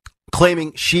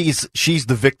claiming she's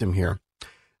the victim here.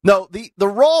 No, the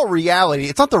raw reality,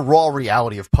 it's not the raw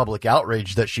reality of public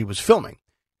outrage that she was filming.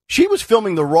 She was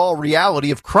filming the raw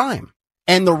reality of crime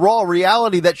and the raw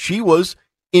reality that she was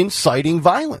inciting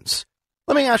violence.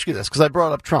 Let me ask you this, because I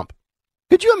brought up Trump.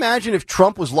 Could you imagine if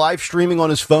Trump was live streaming on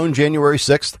his phone January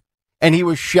 6th and he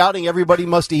was shouting everybody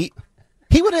must eat?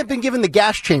 He would have been given the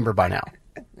gas chamber by now.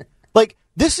 Like,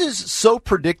 this is so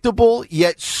predictable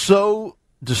yet so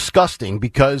disgusting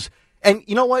because, and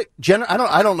you know what,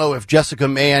 I don't know if Jessica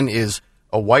Mann is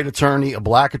a white attorney, a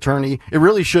black attorney. It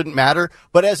really shouldn't matter.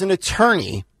 But as an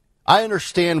attorney, I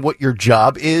understand what your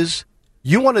job is.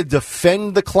 You want to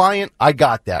defend the client. I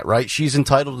got that, right? She's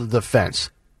entitled to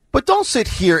defense. But don't sit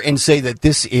here and say that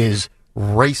this is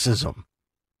racism.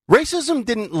 Racism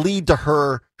didn't lead to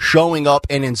her showing up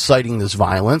and inciting this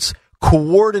violence,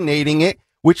 coordinating it,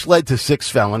 which led to 6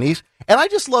 felonies. And I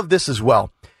just love this as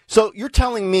well. So you're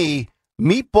telling me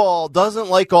Meatball doesn't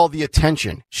like all the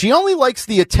attention. She only likes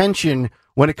the attention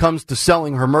when it comes to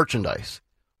selling her merchandise.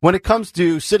 When it comes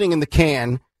to sitting in the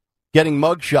can, getting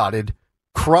mugshotted,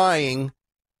 crying,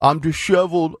 "I'm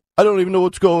disheveled. I don't even know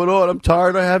what's going on. I'm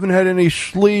tired. I haven't had any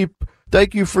sleep.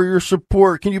 Thank you for your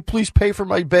support. Can you please pay for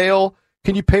my bail?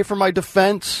 Can you pay for my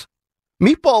defense?"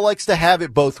 Meatball likes to have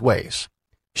it both ways.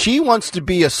 She wants to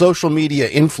be a social media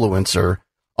influencer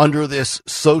under this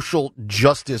social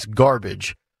justice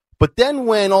garbage. But then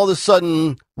when all of a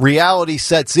sudden reality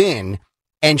sets in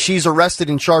and she's arrested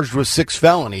and charged with 6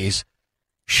 felonies,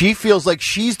 she feels like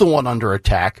she's the one under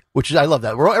attack, which I love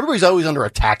that. Everybody's always under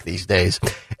attack these days.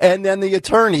 And then the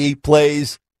attorney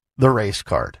plays the race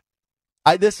card.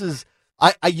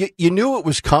 You knew it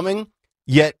was coming,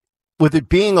 yet with it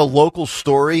being a local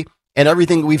story and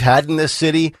everything we've had in this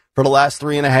city for the last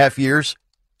 3.5 years,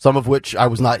 some of which I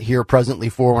was not here presently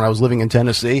for when I was living in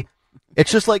Tennessee,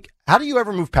 it's just like, how do you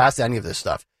ever move past any of this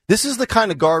stuff? This is the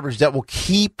kind of garbage that will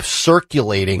keep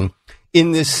circulating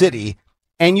in this city.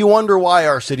 And you wonder why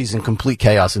our city's in complete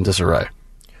chaos and disarray.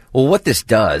 Well, what this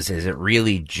does is it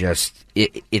really just,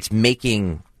 it's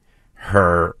making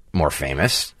her more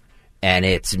famous, and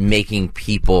it's making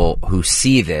people who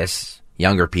see this,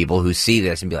 younger people who see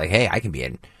this and be like, hey, I can be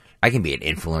an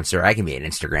influencer, I can be an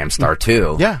Instagram star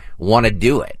too. Yeah. Want to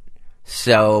do it.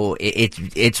 So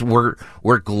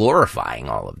we're glorifying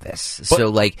all of this. But, so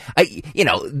like,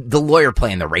 the lawyer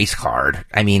playing the race card.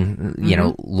 I mean,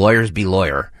 lawyers be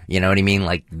lawyer. You know what I mean?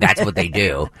 Like, that's what they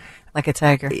do. Like a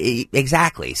tiger.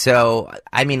 Exactly. So,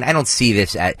 I mean, I don't see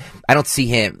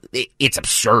him. It's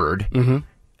absurd. Mm-hmm.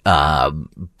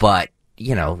 But,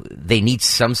 they need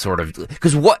some sort of,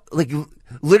 because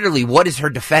literally, what is her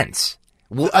defense?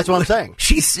 That's what I'm saying.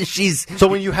 She's so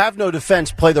when you have no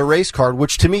defense, play the race card,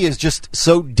 which to me is just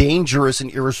so dangerous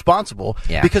and irresponsible.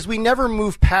 Yeah. Because we never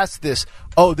move past this.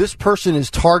 Oh, this person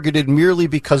is targeted merely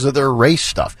because of their race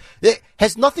stuff. It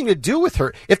has nothing to do with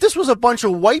her. If this was a bunch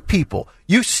of white people,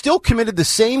 you still committed the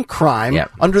same crime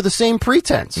under the same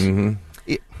pretense.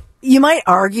 Mm-hmm. You might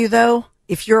argue, though,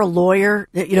 if you're a lawyer,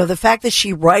 the fact that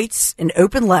she writes an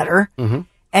open letter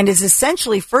and is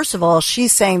essentially, first of all,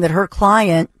 she's saying that her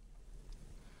client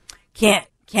can't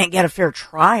get a fair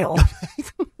trial.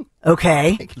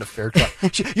 Okay. Can't get a fair trial.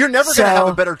 You're never going to have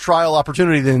a better trial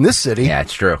opportunity than in this city. Yeah,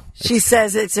 it's true. She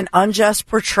says it's an unjust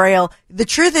portrayal. The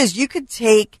truth is, you could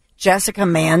take Jessica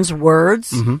Mann's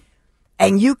words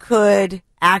and you could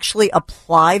actually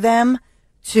apply them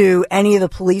to any of the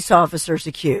police officers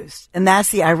accused. And that's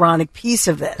the ironic piece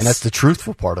of this. And that's the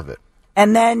truthful part of it.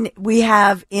 And then we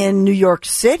have in New York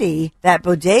City that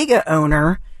bodega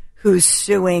owner who's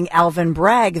suing Alvin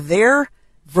Bragg, their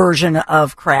version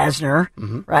of Krasner,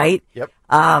 right? Yep.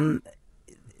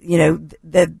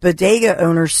 The bodega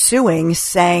owner suing,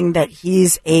 saying that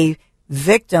he's a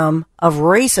victim of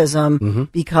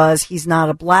racism because he's not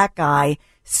a black guy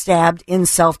stabbed in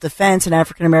self-defense, an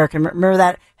African-American. Remember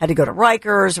that? Had to go to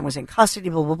Rikers and was in custody,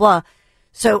 blah, blah, blah.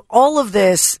 So all of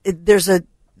this,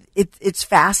 it's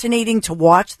fascinating to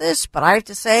watch this, but I have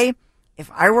to say,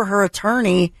 if I were her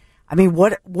attorney, I mean,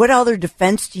 what other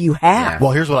defense do you have? Yeah.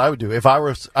 Well, here's what I would do. If I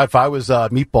was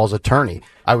Meatball's attorney,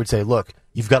 I would say, look,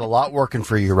 you've got a lot working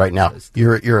for you right now.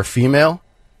 You're a female.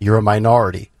 You're a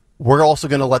minority. We're also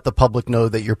going to let the public know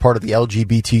that you're part of the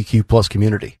LGBTQ plus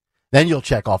community. Then you'll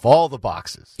check off all the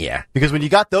boxes. Yeah. Because when you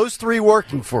got those three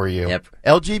working for you,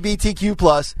 LGBTQ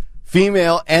plus,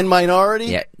 female, and minority,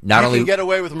 you can get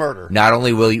away with murder. Not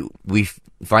only will we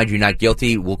find you not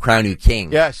guilty, we'll crown you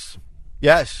king. Yes.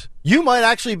 Yes. You might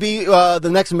actually be the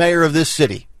next mayor of this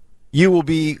city. You will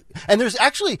be. And there's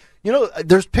actually,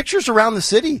 there's pictures around the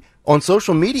city on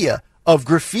social media of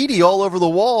graffiti all over the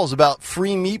walls about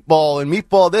free Meatball and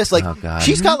Meatball this. Like,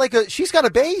 she's got a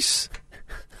base.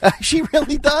 She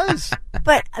really does.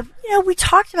 But, we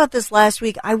talked about this last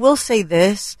week. I will say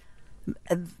this,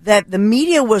 that the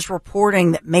media was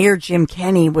reporting that Mayor Jim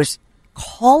Kenney was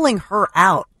calling her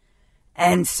out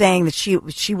and saying that she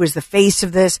was the face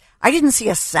of this. I didn't see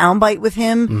a soundbite with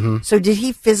him. So did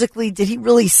he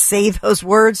really say those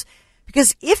words?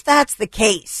 Because if that's the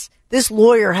case, this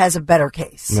lawyer has a better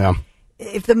case. Yeah.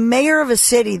 If the mayor of a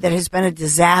city that has been a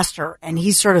disaster and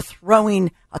he's sort of throwing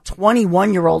a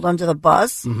 21-year-old under the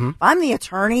bus, if I'm the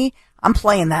attorney, I'm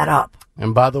playing that up.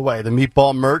 And by the way, the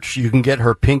Meatball merch, you can get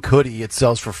her pink hoodie. It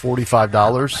sells for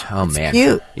 $45. Oh, man.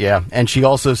 Cute. Yeah. And she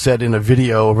also said in a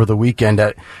video over the weekend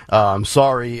that,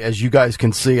 sorry, as you guys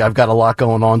can see, I've got a lot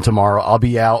going on tomorrow. I'll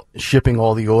be out shipping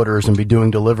all the orders and be doing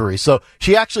delivery. So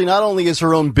she actually not only is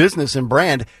her own business and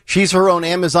brand, she's her own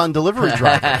Amazon delivery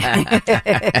driver.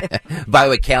 By the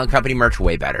way, Kale & Company merch,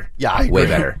 way better. Yeah, I agree. Way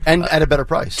better. And at a better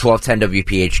price.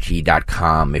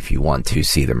 1210WPHT.com if you want to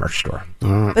see the merch store.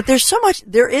 But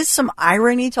there is some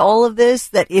irony to all of this,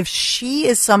 that if she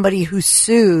is somebody who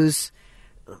sues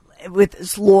with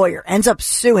this lawyer, ends up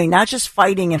suing, not just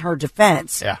fighting in her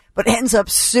defense, but ends up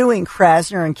suing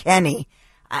Krasner and Kenney,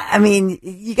 I mean,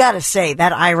 you got to say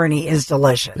that irony is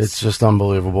delicious. It's just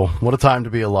unbelievable. What a time to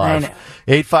be alive. I know.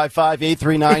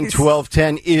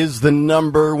 855-839-1210 is the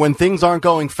number. When things aren't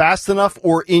going fast enough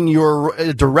or in your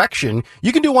direction,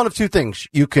 you can do one of two things.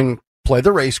 You can play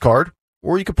the race card,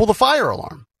 or you can pull the fire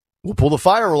alarm. We'll pull the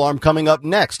fire alarm coming up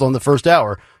next on the first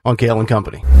hour on Kale &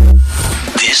 Company.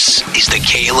 This is the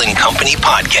Kale & Company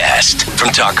podcast from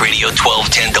Talk Radio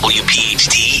 1210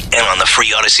 WPHT and on the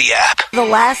free Odyssey app. The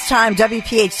last time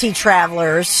WPHT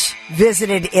travelers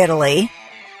visited Italy,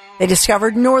 they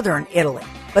discovered northern Italy.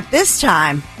 But this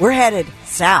time, we're headed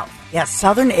south. Yes,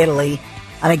 southern Italy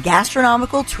on a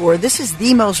gastronomical tour. This is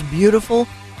the most beautiful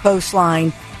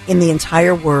coastline in the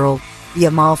entire world, the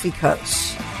Amalfi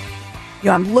Coast.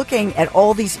 I'm looking at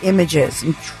all these images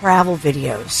and travel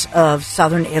videos of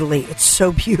southern Italy. It's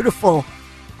so beautiful.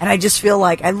 And I just feel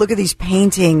like I look at these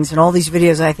paintings and all these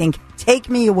videos and I think, take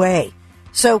me away.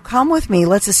 So come with me.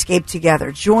 Let's escape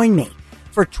together. Join me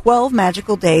for 12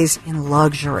 magical days in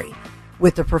luxury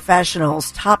with the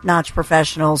professionals, top-notch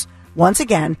professionals, once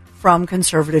again, from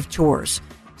Conservative Tours.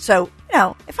 So,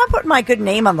 if I'm putting my good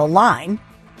name on the line,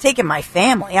 taking my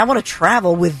family, I want to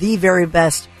travel with the very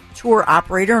best tour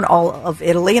operator in all of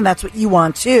Italy, and that's what you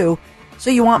want too. So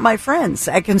you want my friends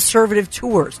at Conservative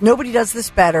Tours. Nobody does this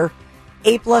better.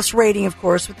 A+ rating, of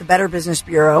course, with the Better Business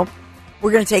Bureau.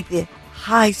 We're going to take the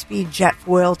high-speed jet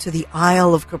foil to the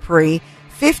Isle of Capri,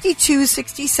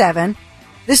 $52.67.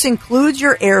 This includes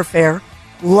your airfare,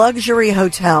 luxury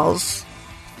hotels,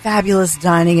 fabulous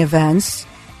dining events.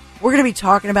 We're going to be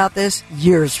talking about this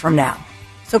years from now.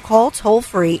 So call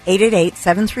toll-free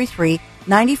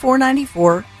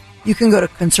 888-733-9494. You can go to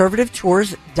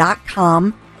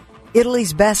conservativetours.com.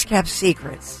 Italy's best-kept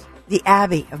secrets, the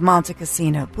Abbey of Monte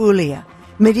Cassino, Puglia,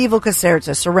 medieval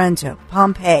Caserta, Sorrento,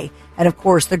 Pompeii, and of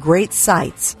course the great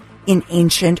sites in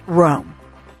ancient Rome.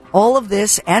 All of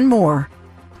this and more.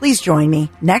 Please join me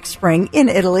next spring in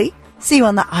Italy. See you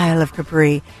on the Isle of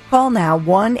Capri. Call now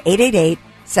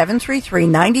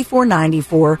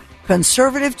 1-888-733-9494,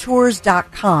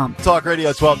 conservativetours.com. Talk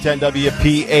Radio 1210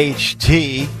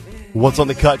 WPHT. What's on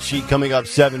the cut sheet coming up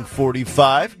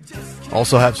 7:45.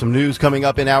 Also have some news coming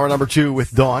up in hour number 2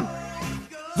 with Dawn.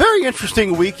 Very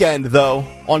interesting weekend, though,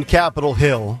 on Capitol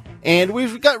Hill. And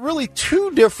we've got really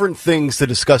two different things to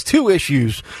discuss, two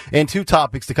issues and two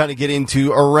topics to kind of get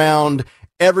into around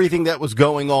everything that was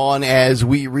going on as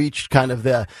we reached kind of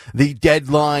the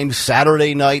deadline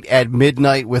Saturday night at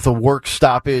midnight with a work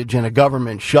stoppage and a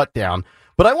government shutdown.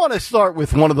 But I want to start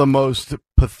with one of the most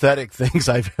pathetic things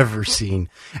I've ever seen.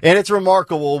 And it's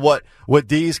remarkable what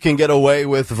these can get away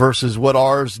with versus what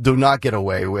ours do not get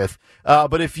away with.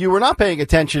 But if you were not paying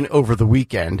attention over the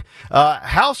weekend,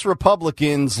 House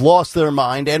Republicans lost their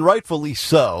mind, and rightfully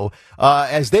so,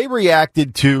 as they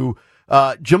reacted to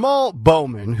Jamal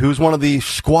Bowman, who's one of the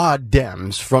squad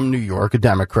Dems from New York, a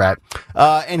Democrat,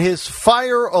 and his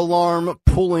fire alarm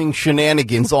pulling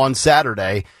shenanigans on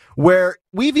Saturday, where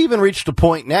we've even reached a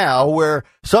point now where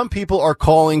some people are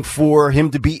calling for him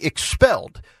to be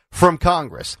expelled from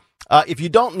Congress. If you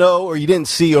don't know or you didn't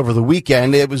see over the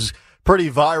weekend, it was pretty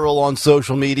viral on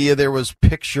social media. There was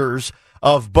pictures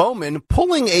of Bowman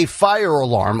pulling a fire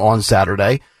alarm on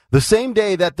Saturday, the same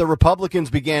day that the Republicans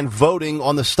began voting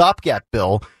on the stopgap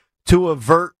bill to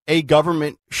avert a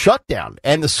government shutdown.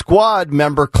 And the squad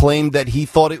member claimed that he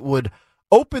thought it would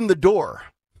open the door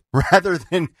rather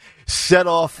than set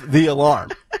off the alarm.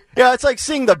 Yeah, it's like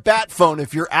seeing the bat phone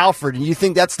if you're Alfred and you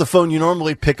think that's the phone you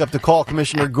normally pick up to call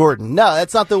Commissioner Gordon. No,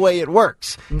 that's not the way it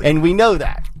works, and we know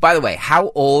that. By the way,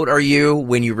 how old are you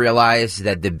when you realize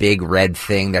that the big red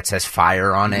thing that says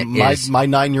fire on it is... My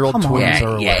 9-year-old twins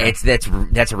are aware. Yeah,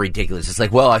 that's ridiculous. It's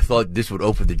like, well, I thought this would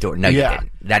open the door. No, you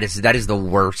didn't. That is the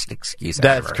worst excuse I've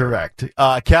ever heard. That's correct.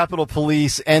 Capitol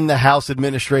Police and the House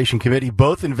Administration Committee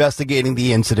both investigating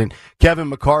the incident. Kevin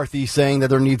McCarthy saying that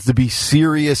there needs to be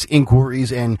serious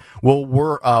inquiries and will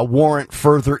warrant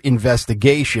further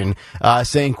investigation,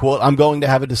 saying, quote, "I'm going to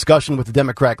have a discussion with the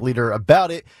Democrat leader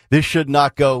about it. This should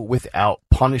not go without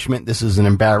punishment. This is an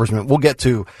embarrassment." We'll get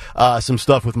to some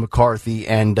stuff with McCarthy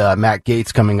and Matt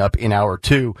Gaetz coming up in hour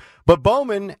 2. But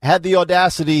Bowman had the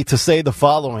audacity to say the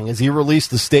following as he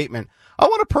released the statement. "I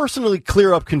want to personally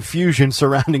clear up confusion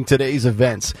surrounding today's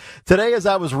events. Today, as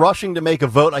I was rushing to make a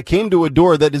vote, I came to a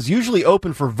door that is usually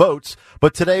open for votes,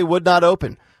 but today would not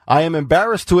open. I am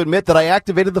embarrassed to admit that I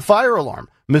activated the fire alarm,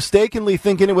 mistakenly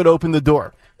thinking it would open the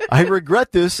door. I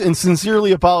regret this and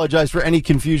sincerely apologize for any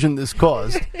confusion this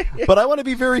caused. But I want to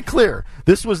be very clear.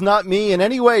 This was not me in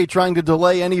any way trying to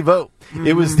delay any vote.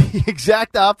 It was the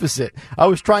exact opposite. I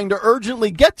was trying to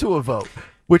urgently get to a vote,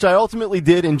 which I ultimately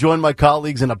did and joined my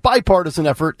colleagues in a bipartisan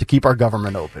effort to keep our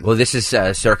government open." Well, this is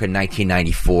circa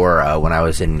 1994 when I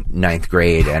was in 9th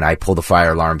grade, and I pulled the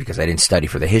fire alarm because I didn't study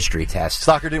for the history test.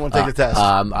 Soccer didn't want to take the test.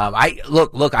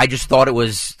 I just thought it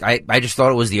was I just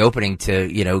thought it was the opening to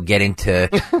get into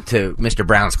to Mr.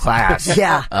 Brown's class.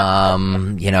 Yeah.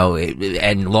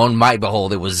 And lo and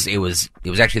behold, it was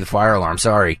actually the fire alarm.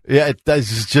 Sorry. Yeah,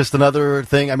 that's just another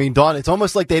thing. I mean, Dawn, it's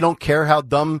almost like they don't care how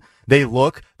dumb they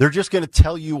look. They're just going to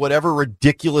tell you whatever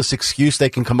ridiculous excuse they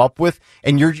can come up with,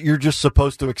 and you're just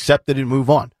supposed to accept it and move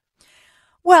on.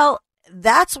 Well,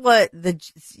 that's what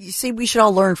you see, we should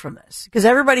all learn from this, because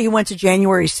everybody who went to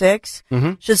January 6th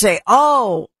should say,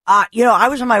 I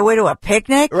was on my way to a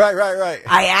picnic. Right.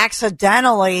 I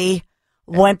accidentally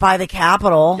went by the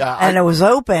Capitol and it was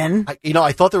open.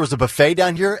 I thought there was a buffet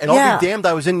down here, and I'll be damned,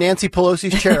 I was in Nancy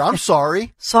Pelosi's chair. I'm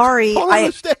sorry. Sorry. Total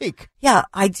mistake. Yeah,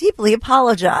 I deeply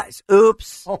apologize.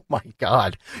 Oops. Oh my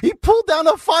God. He pulled down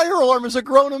a fire alarm as a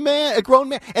grown man.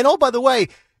 And oh, by the way,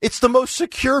 it's the most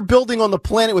secure building on the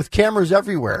planet with cameras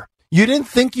everywhere. You didn't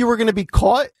think you were going to be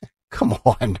caught? Come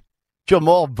on.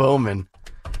 Jamal Bowman.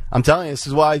 I'm telling you, this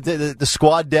is why the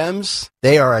squad Dems,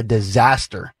 they are a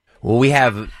disaster. Well, we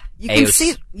have...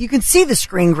 You can see the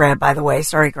screen grab, by the way.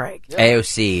 Sorry, Greg.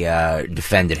 AOC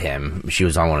defended him. She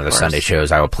was on one of the Sunday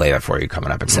shows. I will play that for you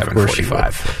coming up at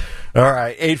 7:45. All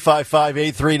right,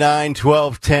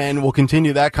 855-839-1210. We'll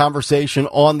continue that conversation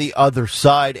on the other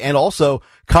side. And also,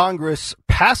 Congress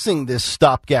passing this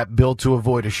stopgap bill to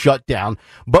avoid a shutdown.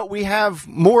 But we have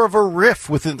more of a rift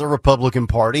within the Republican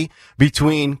Party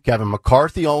between Kevin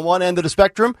McCarthy on one end of the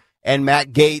spectrum and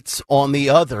Matt Gaetz on the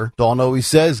other. Dawn always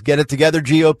says, get it together,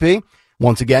 GOP.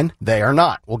 Once again, they are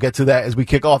not. We'll get to that as we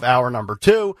kick off hour number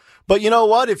 2. But you know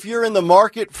what? If you're in the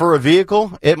market for a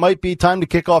vehicle, it might be time to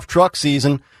kick off truck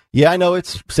season. Yeah, I know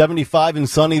it's 75 and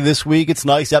sunny this week. It's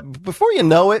nice. Before you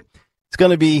know it, it's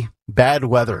going to be bad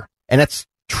weather, and it's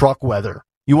truck weather.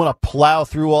 You want to plow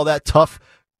through all that tough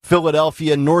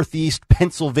Philadelphia, Northeast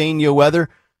Pennsylvania weather?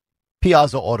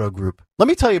 Piazza Auto Group. Let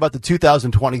me tell you about the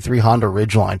 2023 Honda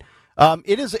Ridgeline.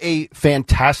 It is a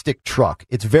fantastic truck.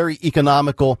 It's very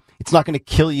economical. It's not going to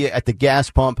kill you at the gas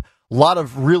pump. A lot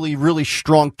of really, really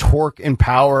strong torque and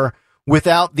power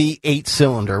without the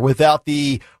 8-cylinder, without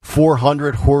the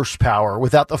 400 horsepower,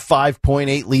 without the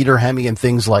 5.8-liter Hemi and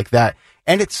things like that.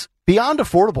 And it's beyond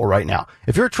affordable right now.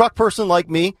 If you're a truck person like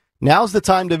me, now's the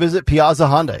time to visit Piazza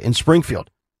Honda in Springfield,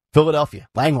 Philadelphia,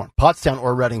 Langhorne, Pottstown,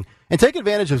 or Reading, and take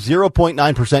advantage of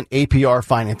 0.9% APR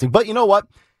financing. But you know what?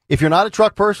 If you're not a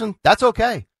truck person, that's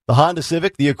okay. The Honda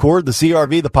Civic, the Accord, the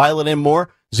CRV, the Pilot, and more,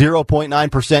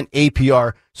 0.9%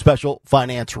 APR special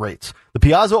finance rates. The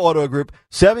Piazza Auto Group,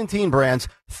 17 brands,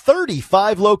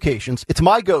 35 locations. It's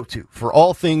my go-to for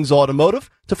all things automotive.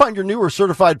 To find your new or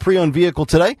certified pre-owned vehicle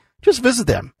today, just visit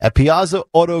them at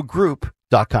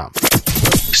piazzaautogroup.com.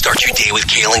 Start your day with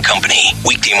Kale and Company.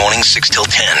 Weekday mornings 6 till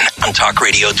 10 on Talk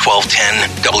Radio 1210,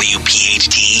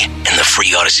 WPHT, and the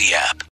free Odyssey app.